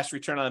on cash,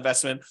 return on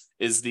investment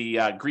is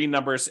the green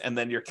numbers. And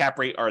then your cap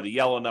rate are the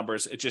yellow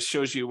numbers. It just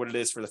shows you what it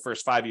is for the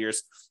first 5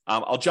 years.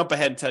 I'll jump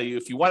ahead and tell you,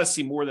 if you want to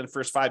see more than the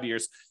first 5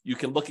 years, you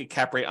can look at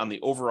cap rate on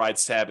the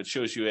overrides tab. It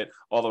shows you it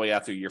all the way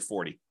out through year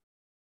 40.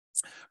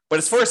 But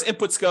as far as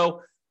inputs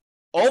go,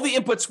 all the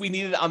inputs we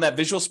needed on that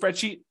visual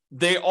spreadsheet,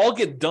 they all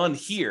get done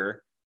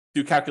here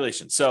through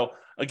calculations. So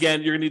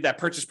again, you're gonna need that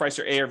purchase price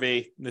or ARV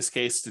in this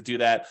case to do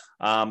that.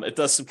 It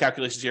does some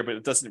calculations here, but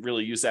it doesn't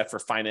really use that for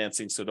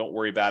financing. So don't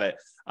worry about it.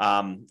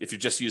 If you're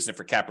just using it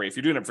for cap rate, if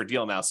you're doing it for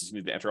deal analysis, you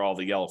need to enter all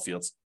the yellow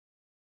fields.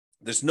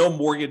 There's no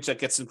mortgage that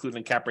gets included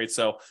in cap rate,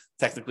 so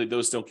technically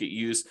those don't get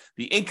used.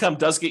 The income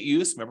does get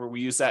used. Remember,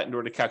 we use that in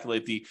order to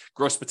calculate the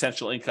gross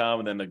potential income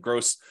and then the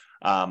gross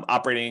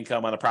operating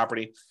income on a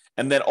property.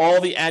 And then all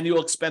the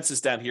annual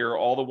expenses down here are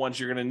all the ones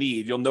you're going to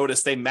need. You'll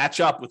notice they match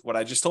up with what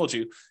I just told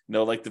you. You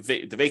know, like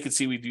the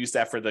vacancy, we'd use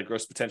that for the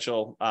gross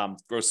potential,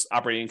 gross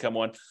operating income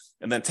one.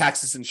 And then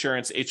taxes,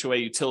 insurance, HOA,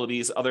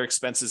 utilities, other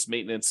expenses,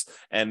 maintenance,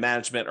 and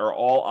management are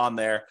all on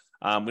there.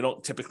 We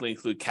don't typically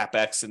include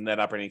CapEx and net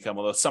operating income,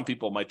 although some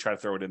people might try to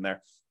throw it in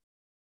there.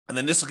 And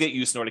then this will get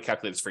used in order to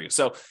calculate this for you.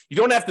 So you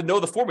don't have to know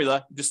the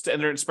formula, just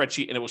enter it in a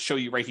spreadsheet and it will show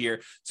you right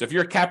here. So if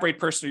you're a cap rate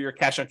person or you're a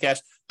cash on cash,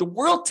 the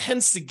world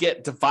tends to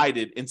get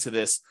divided into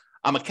this.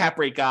 I'm a cap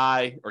rate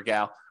guy or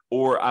gal,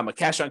 or I'm a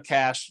cash on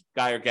cash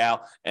guy or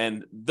gal.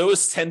 And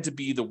those tend to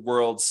be the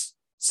world's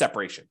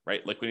separation,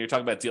 right? Like when you're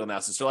talking about deal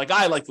analysis, they're like,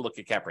 I like to look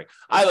at cap rate.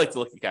 I like to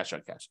look at cash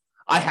on cash.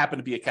 I happen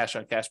to be a cash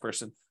on cash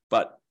person,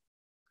 but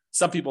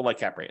some people like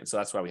cap rate. And so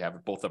that's why we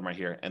have both of them right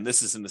here. And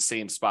this is in the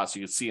same spot. So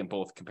you can see them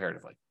both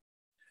comparatively.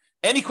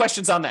 Any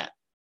questions on that?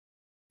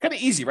 Kind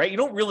of easy, right? You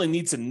don't really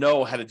need to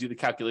know how to do the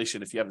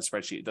calculation. If you have the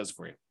spreadsheet, it does it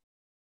for you.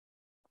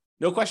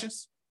 No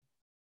questions?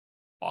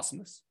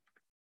 Awesomeness.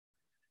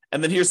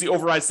 And then here's the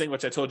overrides thing,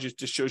 which I told you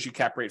just shows you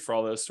cap rate for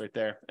all those right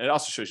there. And it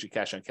also shows you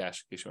cash on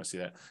cash, in case you want to see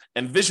that.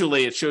 And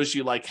visually, it shows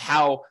you like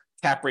how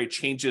cap rate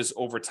changes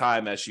over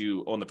time as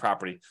you own the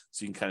property.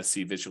 So you can kind of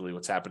see visually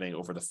what's happening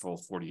over the full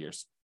 40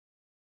 years.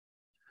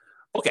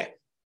 Okay. A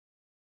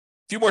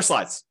few more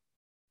slides.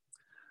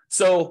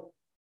 So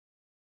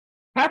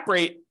cap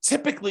rate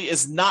typically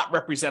is not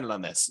represented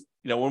on this.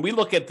 You know, when we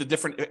look at the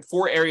different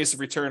 4 areas of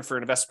return for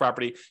an investment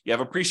property, you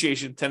have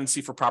appreciation,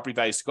 tendency for property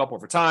values to go up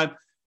over time,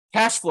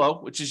 cash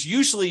flow, which is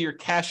usually your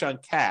cash on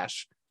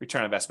cash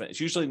return on investment. It's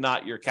usually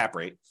not your cap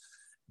rate.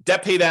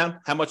 Debt pay down,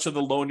 how much of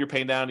the loan you're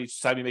paying down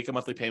each time you make a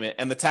monthly payment,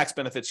 and the tax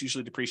benefits,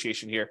 usually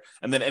depreciation here,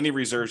 and then any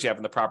reserves you have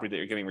in the property that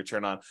you're getting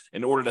return on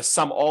in order to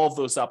sum all of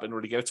those up in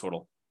order to get a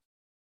total.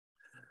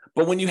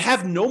 But when you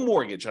have no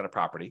mortgage on a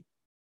property,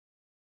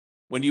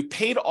 when you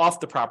paid off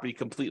the property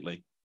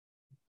completely,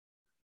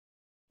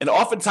 and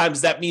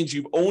oftentimes that means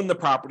you've owned the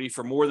property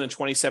for more than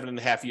 27 and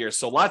a half years.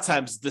 So a lot of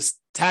times this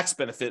tax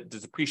benefit, the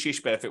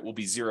depreciation benefit will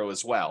be zero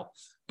as well.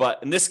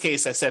 But in this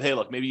case, I said, hey,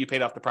 look, maybe you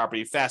paid off the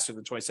property faster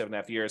than 27 and a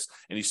half years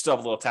and you still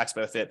have a little tax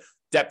benefit.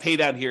 Debt pay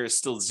down here is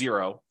still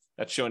zero.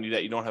 That's showing you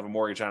that you don't have a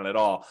mortgage on it at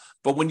all.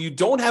 But when you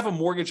don't have a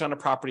mortgage on a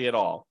property at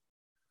all,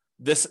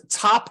 this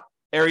top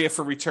area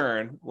for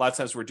return, a lot of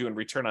times we're doing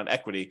return on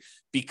equity,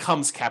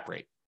 becomes cap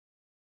rate.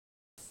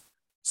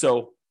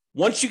 So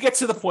once you get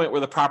to the point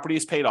where the property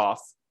is paid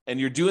off and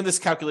you're doing this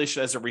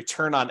calculation as a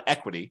return on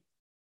equity,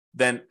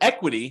 then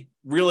equity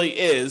really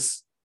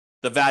is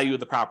the value of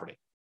the property.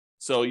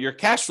 So your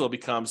cash flow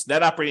becomes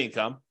net operating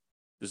income.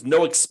 There's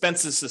no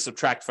expenses to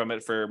subtract from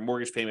it for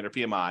mortgage payment or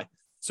PMI.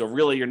 So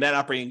really your net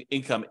operating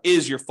income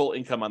is your full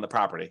income on the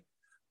property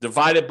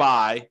divided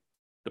by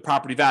the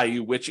property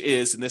value, which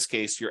is in this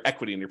case, your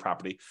equity in your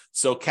property.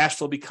 So cash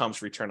flow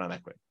becomes return on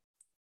equity.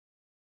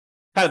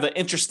 Kind of an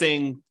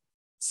interesting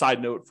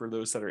side note for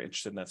those that are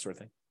interested in that sort of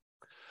thing.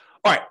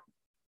 All right.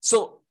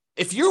 So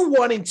if you're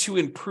wanting to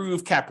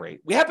improve cap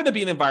rate, we happen to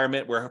be in an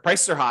environment where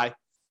prices are high,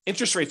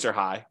 interest rates are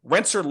high,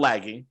 rents are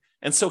lagging,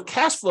 And so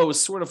cash flow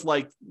is sort of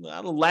like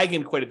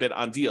lagging quite a bit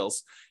on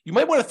deals. You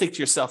might want to think to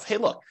yourself, hey,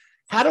 look,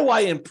 how do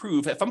I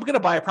improve? If I'm going to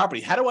buy a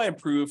property, how do I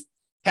improve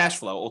cash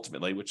flow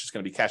ultimately, which is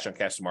going to be cash on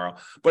cash tomorrow?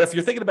 But if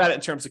you're thinking about it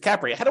in terms of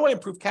cap rate, how do I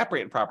improve cap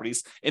rate in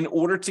properties in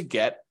order to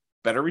get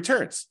better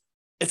returns?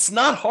 It's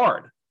not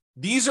hard.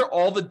 These are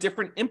all the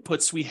different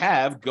inputs we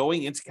have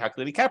going into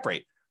calculating cap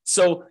rate.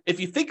 So if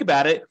you think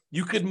about it,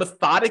 you could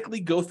methodically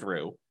go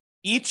through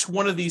each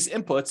one of these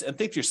inputs and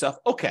think to yourself,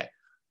 okay,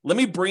 let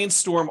me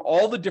brainstorm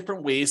all the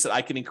different ways that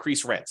I can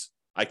increase rent.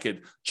 I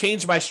could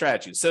change my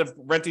strategy. Instead of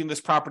renting this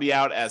property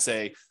out as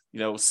a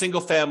single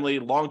family,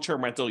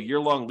 long-term rental,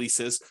 year-long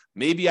leases,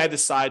 maybe I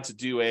decide to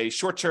do a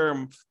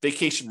short-term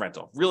vacation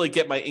rental, really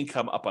get my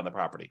income up on the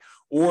property.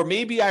 Or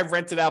maybe I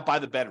rent it out by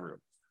the bedroom.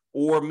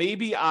 Or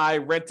maybe I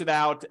rent it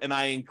out and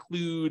I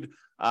include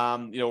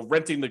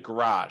renting the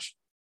garage.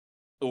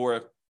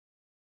 Or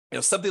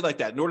something like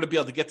that in order to be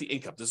able to get the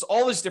income. There's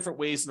all these different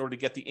ways in order to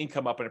get the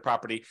income up in a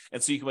property.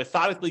 And so you can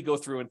methodically go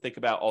through and think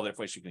about all the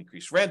different ways you can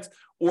increase rent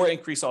or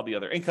increase all the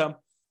other income.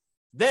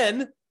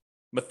 Then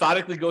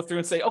methodically go through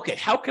and say, okay,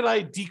 how can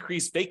I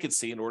decrease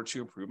vacancy in order to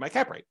improve my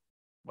cap rate?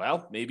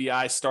 Well, maybe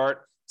I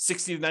start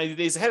 60 to 90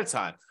 days ahead of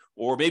time.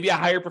 Or maybe I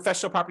hire a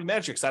professional property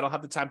manager because I don't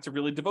have the time to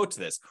really devote to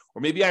this.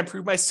 Or maybe I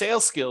improve my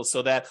sales skills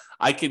so that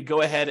I can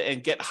go ahead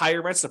and get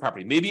higher rents to the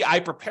property. Maybe I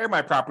prepare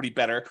my property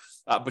better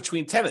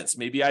between tenants.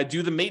 Maybe I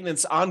do the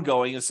maintenance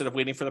ongoing instead of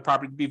waiting for the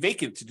property to be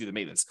vacant to do the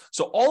maintenance.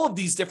 So all of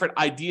these different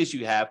ideas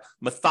you have,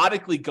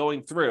 methodically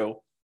going through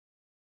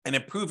and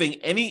improving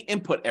any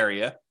input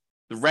area,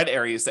 the red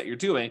areas that you're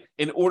doing,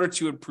 in order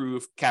to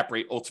improve cap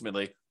rate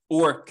ultimately,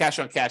 or cash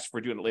on cash if we're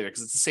doing it later,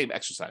 because it's the same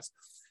exercise.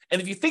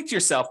 And if you think to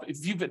yourself,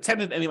 if you've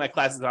attended any of my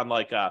classes on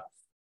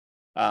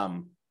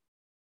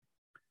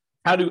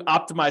how to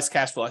optimize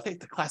cash flow, I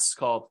think the class is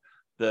called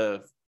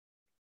the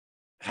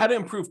How to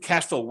Improve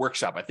Cash Flow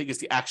Workshop, I think is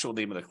the actual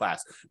name of the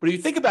class. But if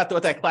you think about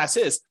what that class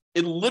is,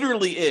 it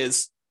literally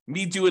is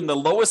me doing the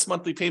lowest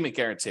monthly payment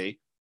guarantee,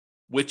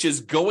 which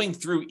is going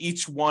through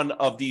each one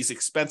of these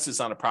expenses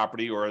on a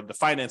property or the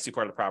financing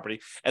part of the property,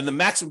 and the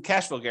maximum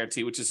cash flow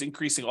guarantee, which is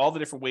increasing all the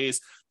different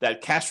ways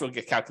that cash flow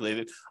get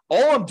calculated.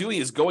 All I'm doing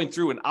is going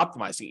through and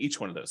optimizing each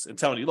one of those and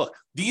telling you, look,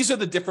 these are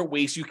the different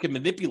ways you can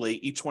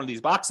manipulate each one of these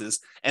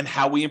boxes and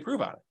how we improve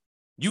on it.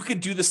 You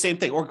could do the same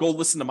thing or go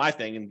listen to my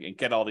thing and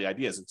get all the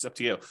ideas. It's up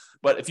to you.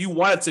 But if you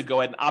wanted to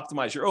go ahead and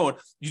optimize your own,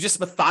 you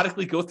just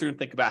methodically go through and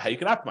think about how you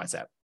can optimize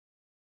that.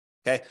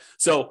 Okay.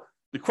 So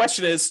the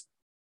question is,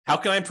 how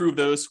can I improve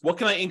those? What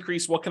can I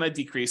increase? What can I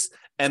decrease?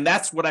 And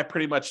that's what I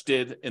pretty much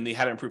did in the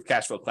How to Improve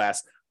Cash Flow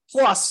class.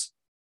 Plus,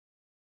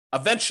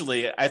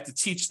 eventually, I have to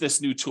teach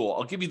this new tool.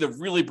 I'll give you the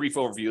really brief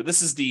overview.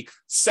 This is the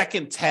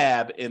second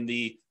tab in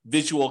the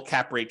visual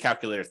cap rate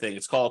calculator thing.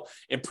 It's called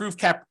Improve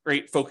Cap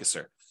Rate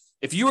Focuser.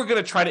 If you are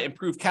going to try to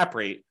improve cap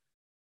rate,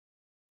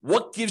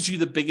 what gives you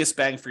the biggest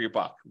bang for your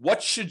buck?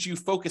 What should you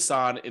focus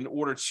on in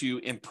order to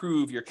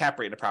improve your cap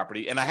rate in a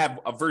property? And I have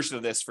a version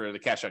of this for the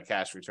cash on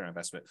cash return on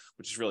investment,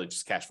 which is really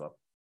just cash flow.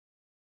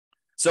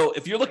 So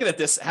if you're looking at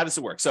this, how does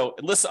it work? So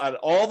it lists on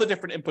all the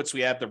different inputs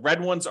we have. The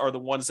red ones are the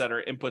ones that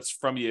are inputs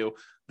from you.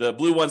 The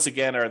blue ones,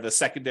 again, are the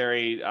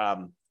secondary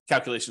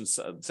calculations,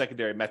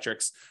 secondary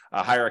metrics,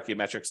 hierarchy of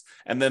metrics.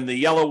 And then the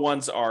yellow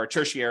ones are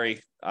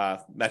tertiary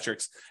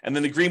metrics. And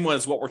then the green one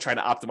is what we're trying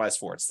to optimize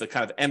for. It's the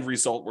kind of end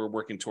result we're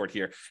working toward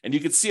here. And you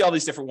can see all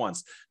these different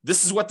ones.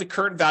 This is what the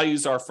current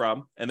values are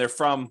from. And they're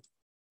from,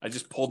 I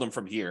just pulled them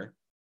from here,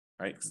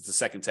 right? Because it's the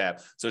second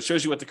tab. So it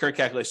shows you what the current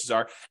calculations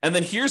are. And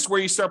then here's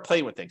where you start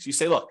playing with things. You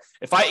say, look,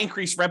 if I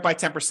increase rent by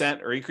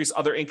 10% or increase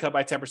other income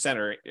by 10%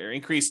 or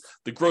increase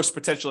the gross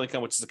potential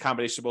income, which is a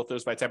combination of both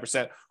those by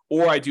 10%,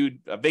 or I do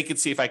a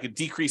vacancy if I could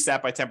decrease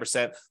that by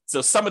 10%.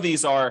 So some of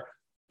these are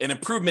an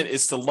improvement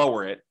is to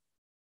lower it,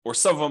 or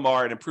some of them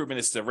are an improvement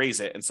is to raise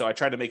it. And so I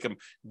try to make them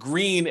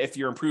green if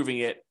you're improving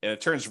it, and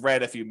it turns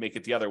red if you make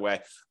it the other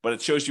way. But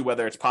it shows you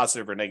whether it's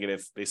positive or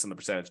negative based on the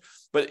percentage.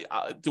 But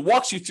it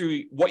walks you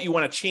through what you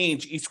want to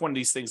change each one of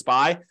these things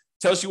by,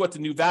 tells you what the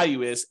new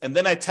value is. And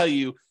then I tell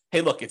you, hey,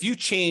 look, if you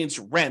change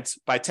rent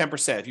by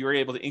 10%, if you were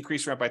able to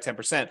increase rent by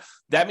 10%,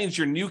 that means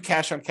your new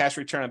cash on cash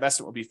return on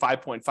investment will be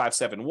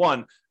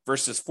 5.571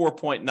 versus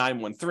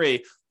 4.913.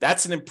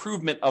 That's an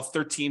improvement of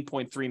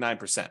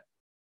 13.39%.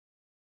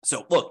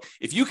 So look,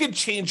 if you can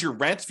change your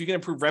rent, if you can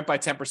improve rent by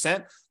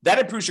 10%, that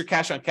improves your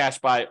cash on cash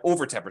by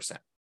over 10%.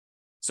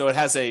 So it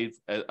has a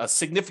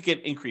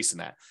significant increase in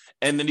that.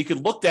 And then you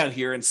can look down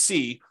here and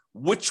see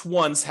which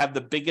ones have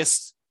the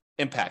biggest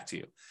impact to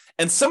you.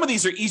 And some of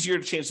these are easier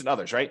to change than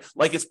others, right?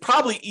 Like it's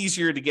probably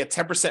easier to get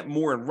 10%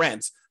 more in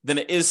rent than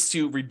it is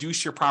to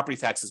reduce your property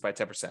taxes by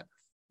 10%.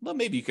 well,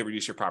 maybe you could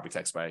reduce your property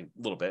tax by a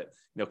little bit,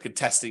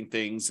 contesting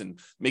things and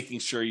making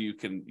sure you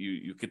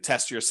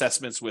contest your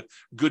assessments with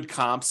good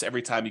comps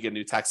every time you get a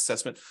new tax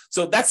assessment.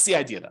 So that's the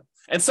idea, though.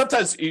 And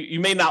sometimes you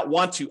may not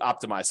want to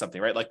optimize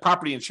something, right? Like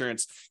property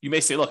insurance, you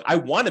may say, look, I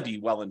want to be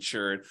well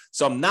insured,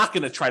 so I'm not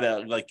going to try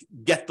to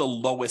get the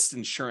lowest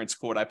insurance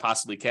quote I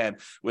possibly can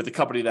with a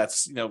company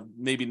that's,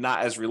 maybe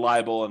not as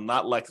reliable and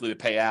not likely to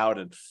pay out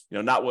and,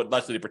 not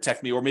likely to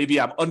protect me, or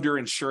maybe I'm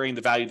underinsuring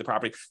the value of the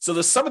property. So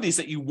there's some of these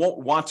that you won't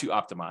want to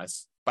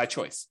optimize by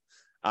choice.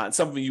 And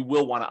some of them you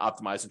will want to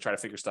optimize and try to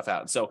figure stuff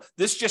out. And so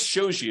this just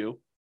shows you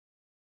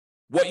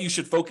what you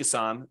should focus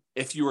on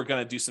if you are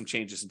going to do some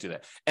changes into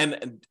that.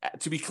 And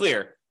to be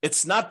clear,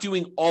 it's not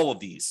doing all of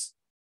these.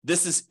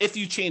 This is, if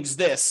you change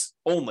this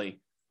only,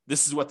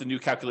 this is what the new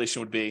calculation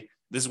would be.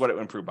 This is what it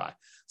would improve by.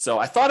 So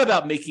I thought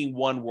about making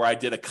one where I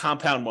did a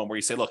compound one where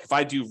you say, look, if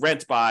I do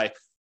rent by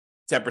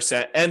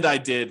 10% and I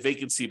did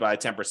vacancy by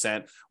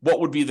 10%,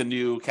 what would be the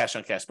new cash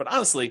on cash? But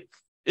honestly,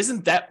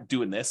 isn't that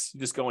doing this? You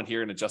just go in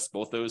here and adjust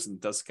both those and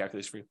it does the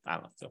calculation for you. I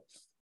don't know.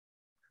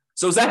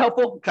 So is that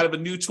helpful? Kind of a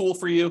new tool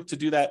for you to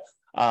do that?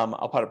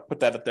 I'll probably put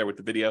that up there with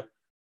the video.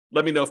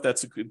 Let me know if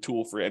that's a good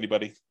tool for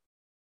anybody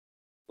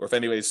or if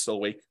anybody's still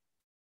awake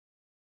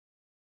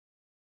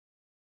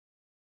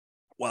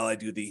while I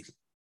do the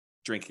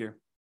drink here.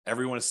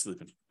 Everyone is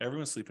sleeping.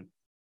 Everyone's sleeping.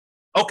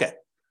 Okay.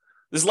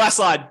 This last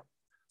slide.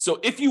 So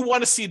if you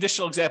want to see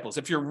additional examples,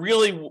 if you're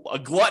really a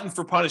glutton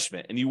for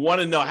punishment and you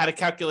want to know how to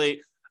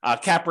calculate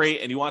cap rate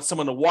and you want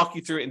someone to walk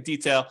you through it in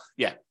detail,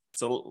 yeah.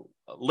 So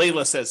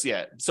Layla says,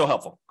 yeah, so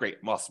helpful. Great.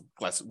 Awesome.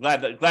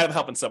 Glad I'm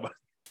helping somebody.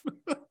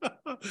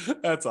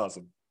 That's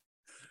awesome.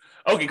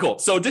 Okay, cool.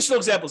 So additional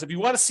examples. If you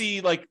want to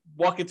see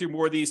walking through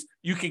more of these,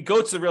 you can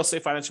go to the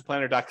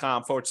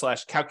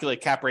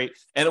realestateFinancialPlanner.com/calculate cap rate,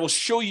 and it will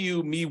show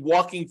you me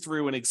walking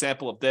through an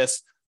example of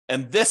this.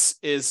 And this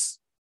is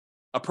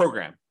a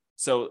program.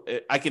 So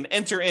I can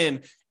enter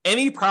in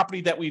any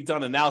property that we've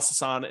done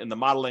analysis on in the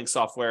modeling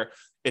software.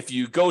 If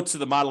you go to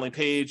the modeling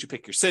page, you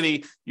pick your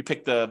city, you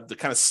pick the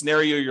kind of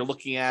scenario you're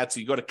looking at. So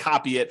you go to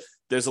copy it.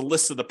 There's a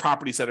list of the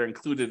properties that are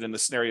included in the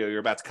scenario you're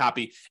about to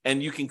copy.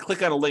 And you can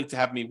click on a link to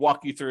have me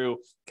walk you through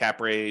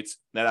cap rates,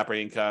 net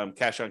operating income,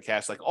 cash on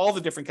cash, all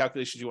the different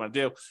calculations you want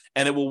to do.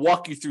 And it will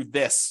walk you through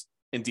this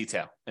in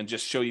detail and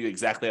just show you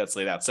exactly how it's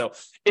laid out. So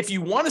if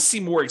you want to see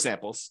more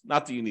examples,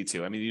 not that you need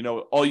to,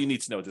 all you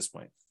need to know at this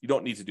point, you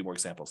don't need to do more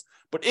examples.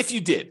 But if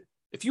you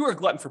were a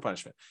glutton for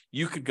punishment,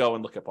 you could go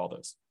and look up all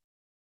those.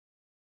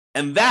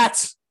 And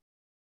that,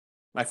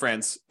 my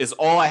friends, is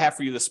all I have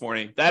for you this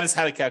morning. That is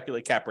how to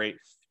calculate cap rate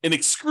in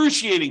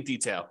excruciating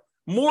detail,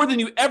 more than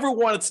you ever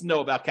wanted to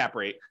know about cap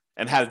rate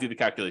and how to do the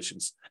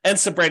calculations, and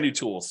some brand new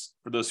tools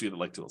for those of you that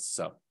like tools.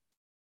 So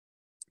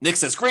Nick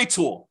says, great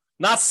tool.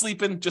 Not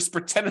sleeping, just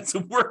pretending to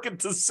work at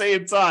the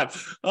same time.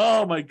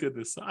 Oh, my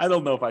goodness. I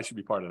don't know if I should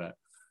be part of that.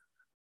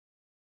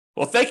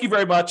 Well, thank you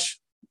very much.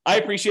 I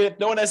appreciate it.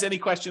 No one has any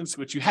questions,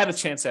 which you had a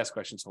chance to ask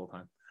questions the whole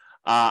time.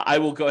 I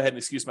will go ahead and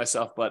excuse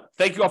myself, but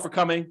thank you all for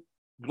coming.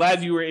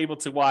 Glad you were able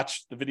to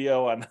watch the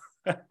video on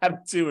how to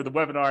do, or the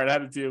webinar on how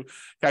to do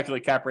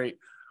calculate cap rate.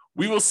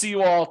 We will see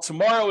you all.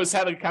 Tomorrow is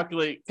how to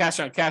calculate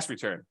cash on cash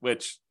return,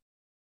 which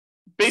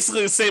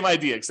basically the same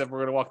idea, except we're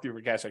going to walk through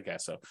for cash on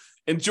cash. So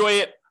enjoy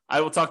it.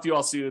 I will talk to you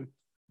all soon.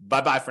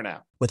 Bye-bye for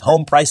now. With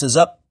home prices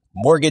up,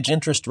 mortgage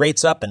interest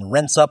rates up, and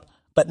rents up,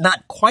 but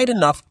not quite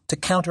enough to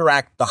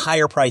counteract the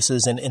higher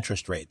prices and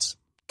interest rates.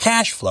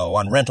 Cash flow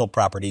on rental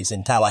properties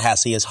in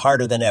Tallahassee is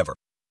harder than ever.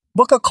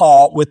 Book a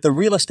call with the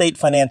Real Estate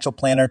Financial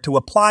Planner to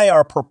apply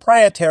our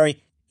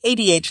proprietary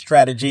 88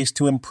 strategies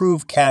to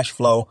improve cash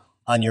flow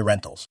on your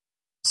rentals.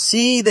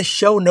 See the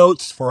show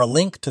notes for a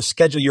link to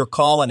schedule your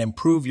call and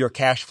improve your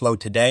cash flow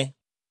today.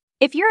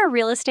 If you're a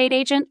real estate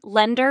agent,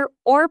 lender,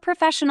 or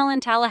professional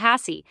in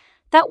Tallahassee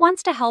that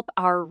wants to help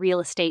our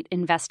real estate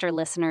investor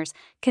listeners,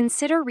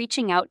 consider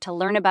reaching out to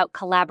learn about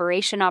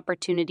collaboration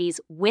opportunities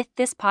with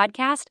this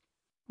podcast.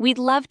 We'd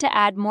love to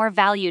add more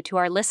value to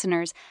our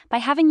listeners by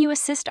having you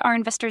assist our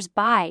investors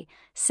buy,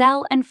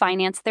 sell, and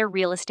finance their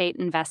real estate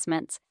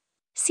investments.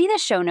 See the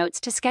show notes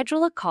to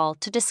schedule a call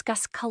to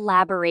discuss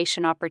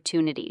collaboration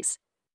opportunities.